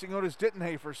bypassing Otis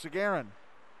Dittenhafer. Sagarin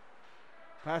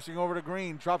passing over to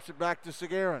Green, drops it back to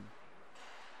Sagarin.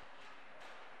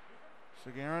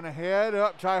 Sagarin ahead,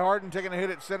 up. Ty Harden taking a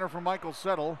hit at center from Michael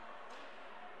Settle.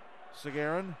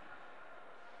 Sagarin.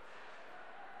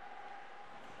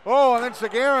 Oh, and then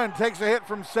Sagarin takes a hit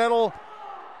from Settle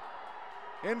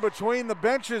in between the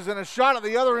benches, and a shot at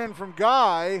the other end from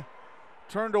Guy.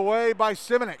 Turned away by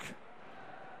Simonik.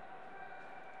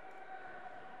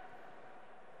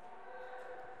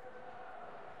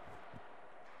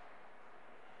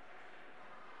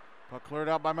 Puck cleared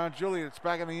out by Mount Juliet. It's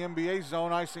back in the NBA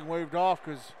zone. Icing waved off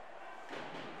because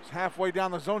it's halfway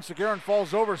down the zone. Sagarin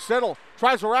falls over. Settle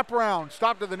tries a wraparound.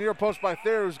 Stopped at the near post by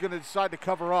Thayer, who's going to decide to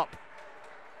cover up.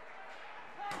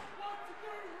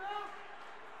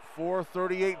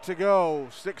 4:38 to go.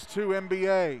 6-2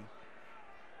 NBA.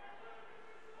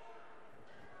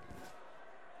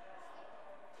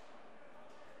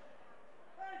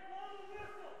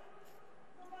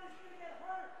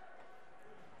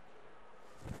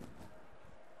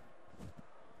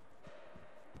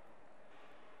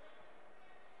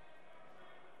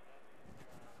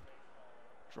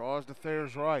 Draws to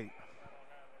Thayer's right.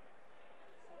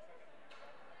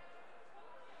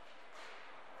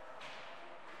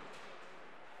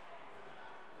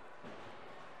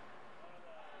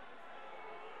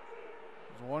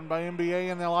 There's one by NBA,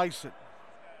 and they'll ice it.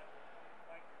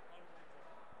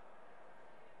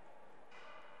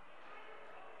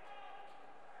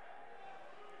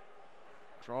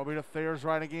 Draw be to Thayer's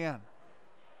right again.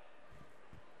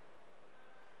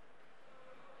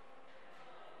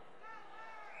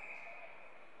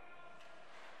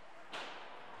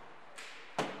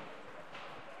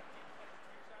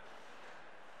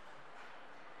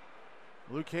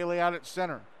 Luke Haley out at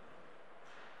center.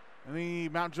 And the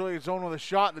Mount Juliet zone with a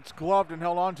shot that's gloved and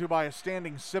held onto by a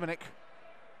standing Simonik.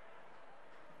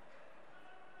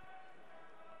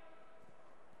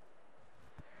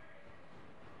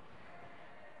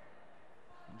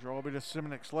 Draw will be to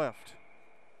Simonik's left.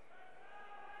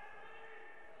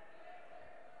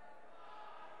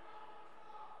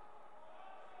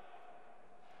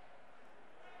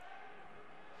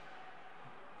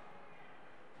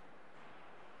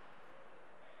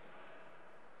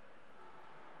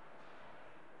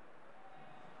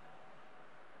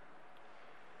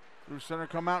 Through center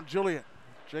come Mount Juliet.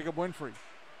 Jacob Winfrey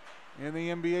in the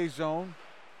NBA zone.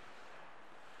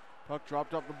 Puck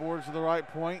dropped up the boards to the right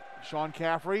point. Sean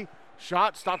Caffrey.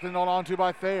 Shot stopped and held onto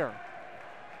by Thayer.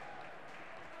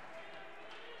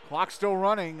 Clock still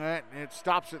running. It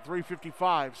stops at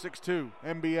 3:55. 6-2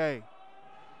 NBA.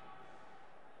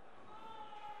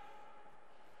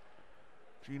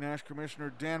 GNASH Commissioner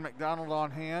Dan McDonald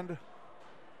on hand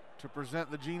to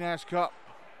present the GNASH Cup.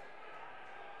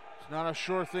 It's not a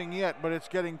sure thing yet, but it's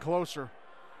getting closer.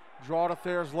 Draw to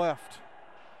Thayer's left.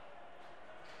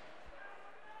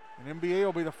 And NBA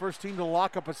will be the first team to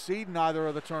lock up a seed in either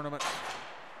of the tournaments.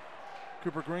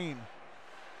 Cooper Green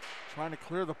trying to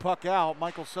clear the puck out.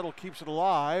 Michael Settle keeps it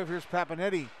alive. Here's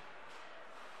Papanetti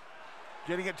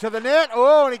getting it to the net.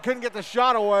 Oh, and he couldn't get the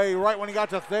shot away right when he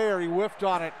got to Thayer. He whiffed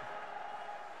on it.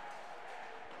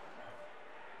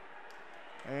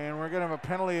 And we're going to have a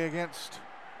penalty against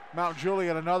Mount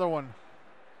Juliet, another one.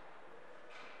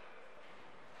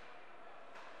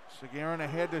 Sagarin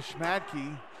ahead to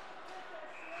Schmadtke.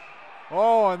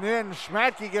 Oh, and then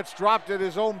Schmadtke gets dropped at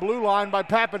his own blue line by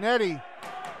Papanetti.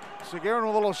 Sagarin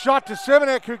with a little shot to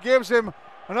Simonik, who gives him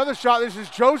another shot. This is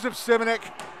Joseph Simonik.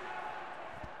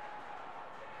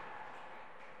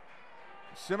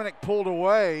 Simonik pulled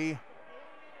away.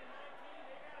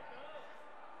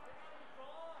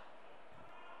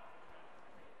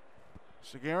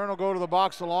 Sagarin will go to the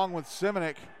box along with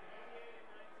Simonik.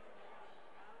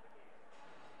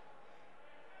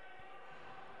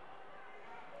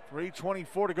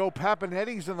 .324 to go.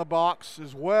 Papinetti's in the box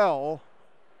as well.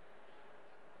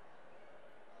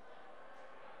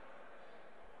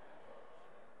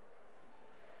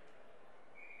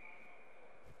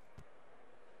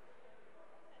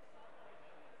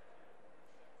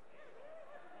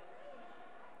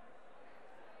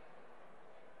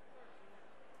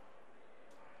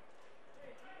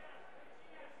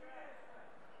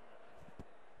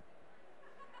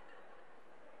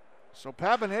 So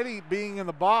Papinetti being in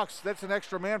the box, that's an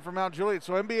extra man for Mount Juliet.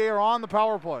 So MBA are on the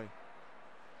power play.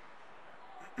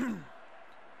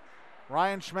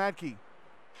 Ryan Schmadke in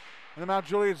the Mount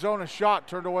Juliet zone, a shot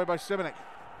turned away by Simonik.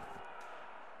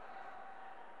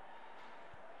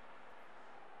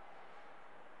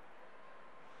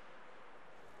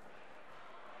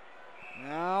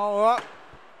 Now up.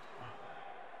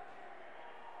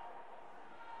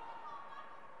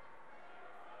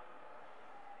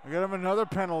 We get him another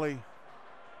penalty.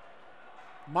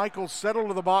 Michael settled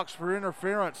to the box for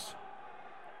interference.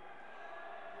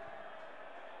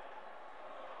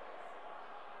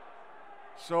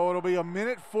 So it'll be a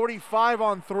minute 45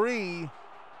 on 3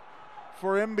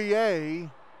 for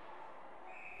MBA.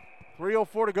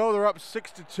 3:04 to go. They're up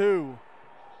 6-2.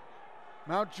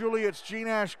 Mount Juliet's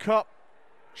G-Nash Cup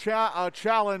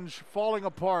challenge falling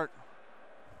apart.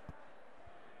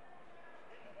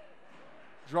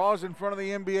 Draws in front of the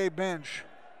NBA bench.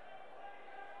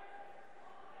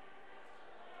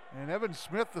 And Evan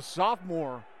Smith, the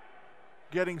sophomore,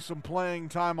 getting some playing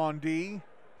time on D.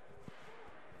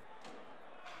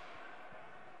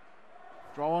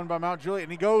 Draw one by Mount Juliet,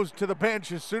 and he goes to the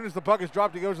bench. As soon as the puck is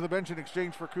dropped, he goes to the bench in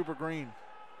exchange for Cooper Green.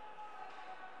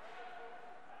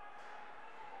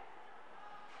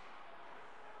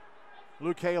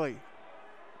 Luke Haley.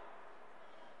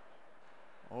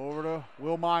 Over to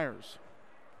Will Myers.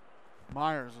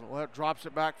 Myers drops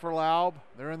it back for Laub.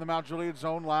 They're in the Mount Juliet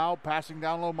zone. Laub passing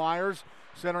down low. Myers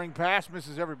centering pass,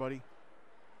 misses everybody.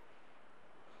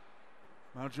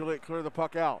 Mount Juliet clear the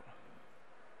puck out.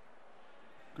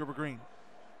 Cooper Green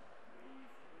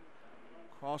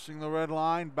crossing the red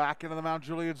line back into the Mount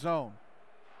Juliet zone.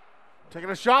 Taking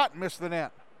a shot, missed the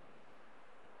net.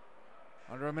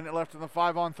 Under a minute left in the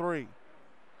 5-on-3.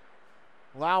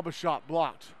 Laub a shot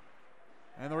blocked.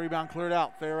 And the rebound cleared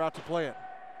out. Thayer out to play it.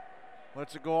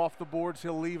 Lets it go off the boards.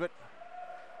 He'll leave it.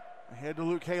 Ahead to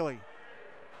Luke Haley.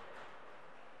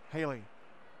 Haley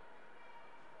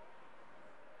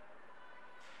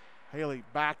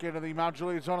back into the Mount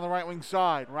Juliet zone on the right wing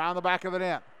side. Round the back of the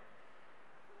net.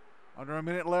 Under a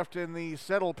minute left in the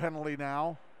settle penalty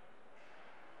now.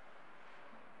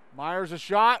 Myers a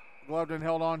shot. Gloved and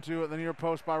held on to at the near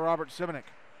post by Robert Simonik.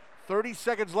 30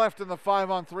 seconds left in the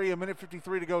 5-on-3. A minute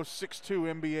 53 to go.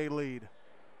 6-2 NBA lead.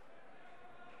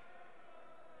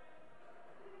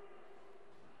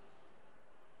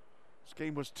 This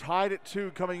game was tied at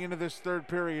 2 coming into this third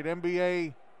period.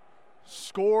 NBA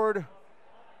scored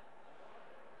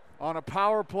on a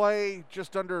power play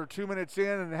just under 2 minutes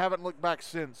in and haven't looked back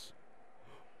since.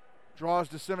 Draws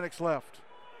to Simonik's left.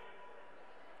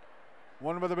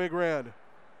 One by the Big Red.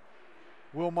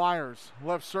 Will Myers,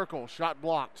 left circle, shot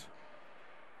blocked.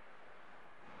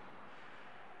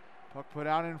 Puck put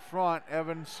out in front.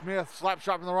 Evan Smith, slap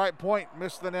shot from the right point,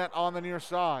 missed the net on the near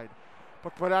side.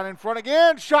 Puck put out in front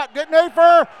again, shot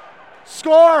Dittenhafer,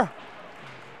 score!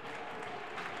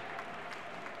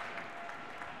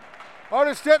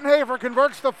 Otis Dittenhafer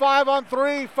converts the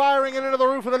 5-on-3, firing it into the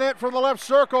roof of the net from the left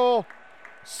circle.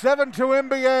 7-2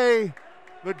 NBA.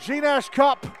 The G-Nash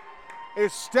Cup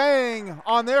is staying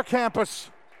on their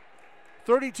campus.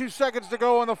 32 seconds to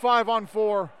go in the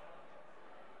 5-on-4.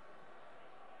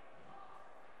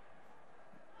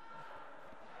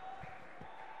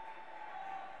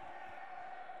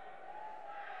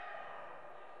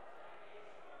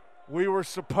 We were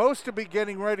supposed to be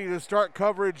getting ready to start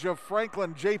coverage of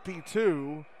Franklin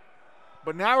JP2,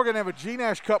 but now we're going to have a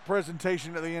G-Nash Cup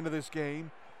presentation at the end of this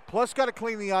game. Plus got to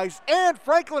clean the ice, and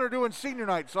Franklin are doing senior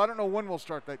night, so I don't know when we'll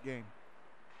start that game.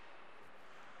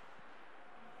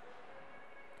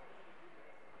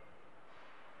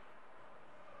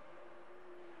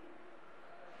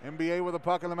 NBA with a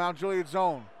puck in the Mount Juliet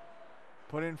zone.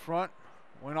 Put in front,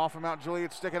 went off of Mount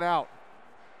Juliet, stick it out.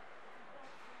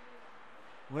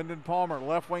 Lyndon Palmer,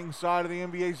 left wing side of the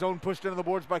NBA zone, pushed into the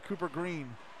boards by Cooper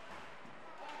Green.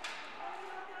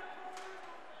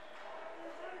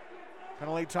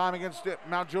 Penalty time against it.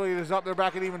 Mount Juliet is up. They're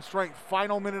back at even strength.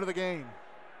 Final minute of the game.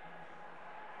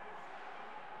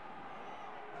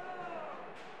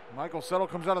 Michael Settle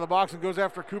comes out of the box and goes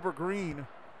after Cooper Green.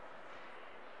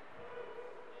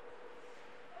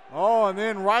 Oh, and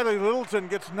then Riley Littleton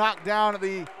gets knocked down at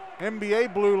the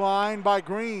NBA blue line by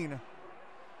Green.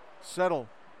 Settle,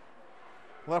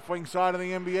 left wing side of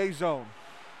the NBA zone.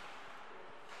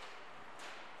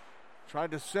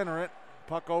 Tried to center it.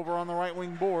 Puck over on the right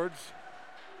wing boards.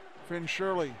 Finn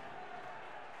Shirley.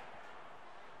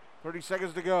 30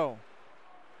 seconds to go.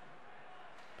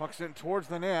 Puck sent towards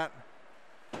the net.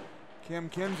 Kim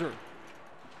Kinzer.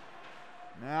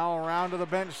 Now around to the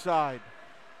bench side.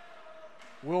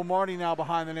 Will Marty now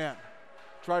behind the net.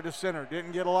 Tried to center.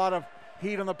 Didn't get a lot of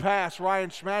heat on the pass. Ryan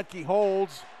Schmadtke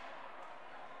holds.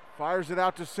 Fires it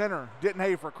out to center.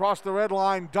 Dittenhafer across the red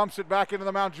line. Dumps it back into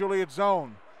the Mount Juliet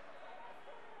zone.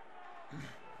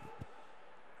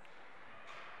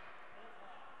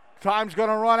 Time's going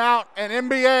to run out, and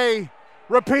NBA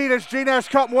repeat as G-Nash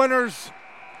Cup winners.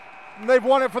 They've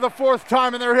won it for the 4th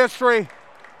time in their history.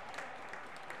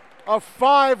 A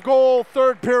 5-goal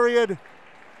third period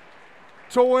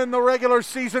to win the regular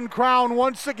season crown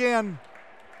once again.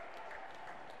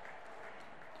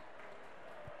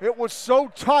 It was so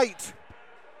tight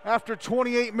after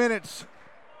 28 minutes,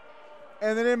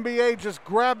 and then NBA just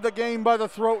grabbed the game by the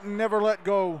throat and never let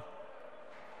go.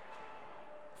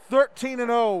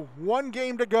 13-0, 1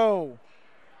 game to go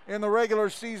in the regular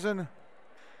season.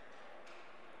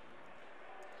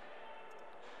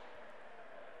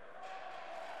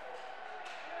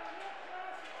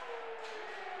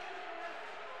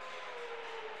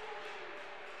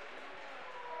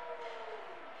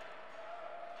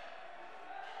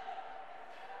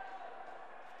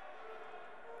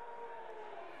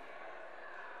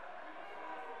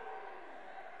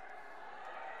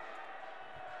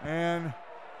 And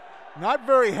not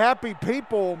very happy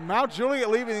people. Mount Juliet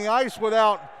leaving the ice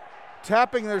without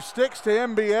tapping their sticks to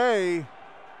NBA.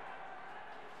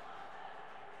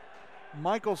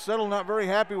 Michael Settle not very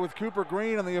happy with Cooper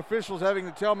Green and the officials having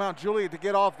to tell Mount Juliet to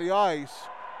get off the ice.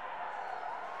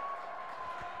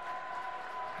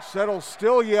 Settle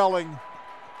still yelling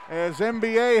as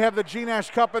NBA have the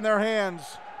G-Nash Cup in their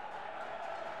hands.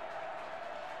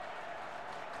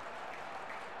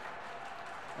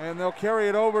 And they'll carry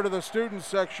it over to the student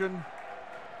section.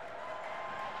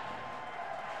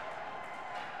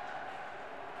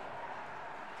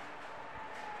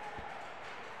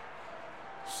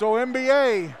 So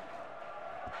NBA,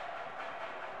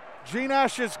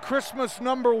 G-Nash's Christmas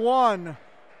 #1.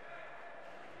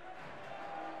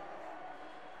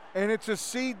 And it's a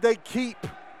seed they keep.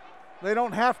 They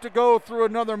don't have to go through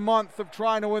another month of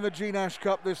trying to win the G-Nash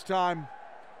Cup this time.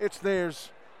 It's theirs.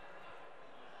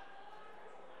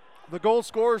 The goal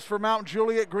scorers for Mount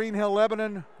Juliet, Green Hill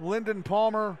Lebanon, Lyndon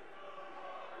Palmer,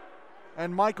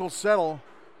 and Michael Settle.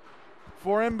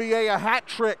 For NBA, a hat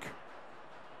trick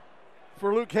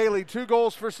for Luke Haley. 2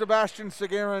 goals for Sebastian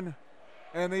Seguin,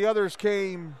 and the others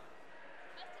came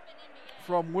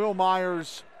from Will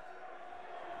Myers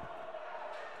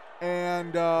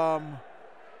and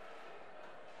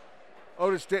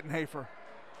Otis Dittenhafer.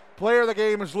 Player of the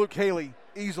game is Luke Haley,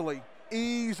 easily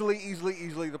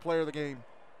the player of the game,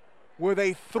 with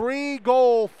a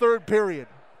 3-goal third period.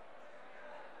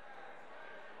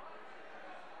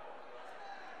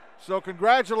 So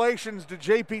congratulations to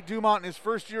J.P. Dumont in his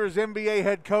first year as NBA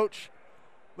head coach.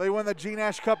 They win the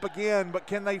G-Nash Cup again, but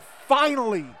can they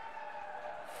finally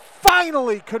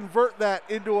convert that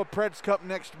into a Preds Cup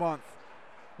next month?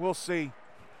 We'll see.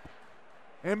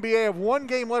 NBA have 1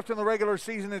 game left in the regular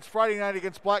season. It's Friday night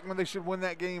against Blackman. They should win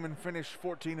that game and finish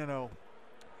 14-0.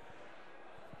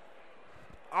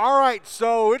 All right,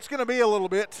 so it's going to be a little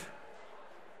bit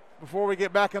before we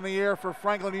get back on the air for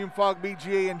Franklin Hume-Fogg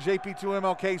BGA and JP2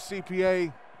 MLK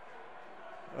CPA.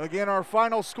 Again, our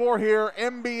final score here,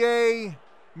 NBA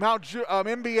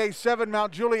 7,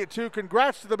 Mount Juliet 2.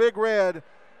 Congrats to the Big Red.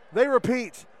 They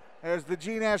repeat as the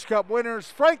G-Nash Cup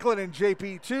winners. Franklin and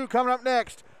JP2 coming up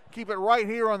next. Keep it right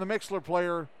here on the Mixler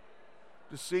Player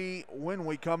to see when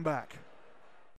we come back.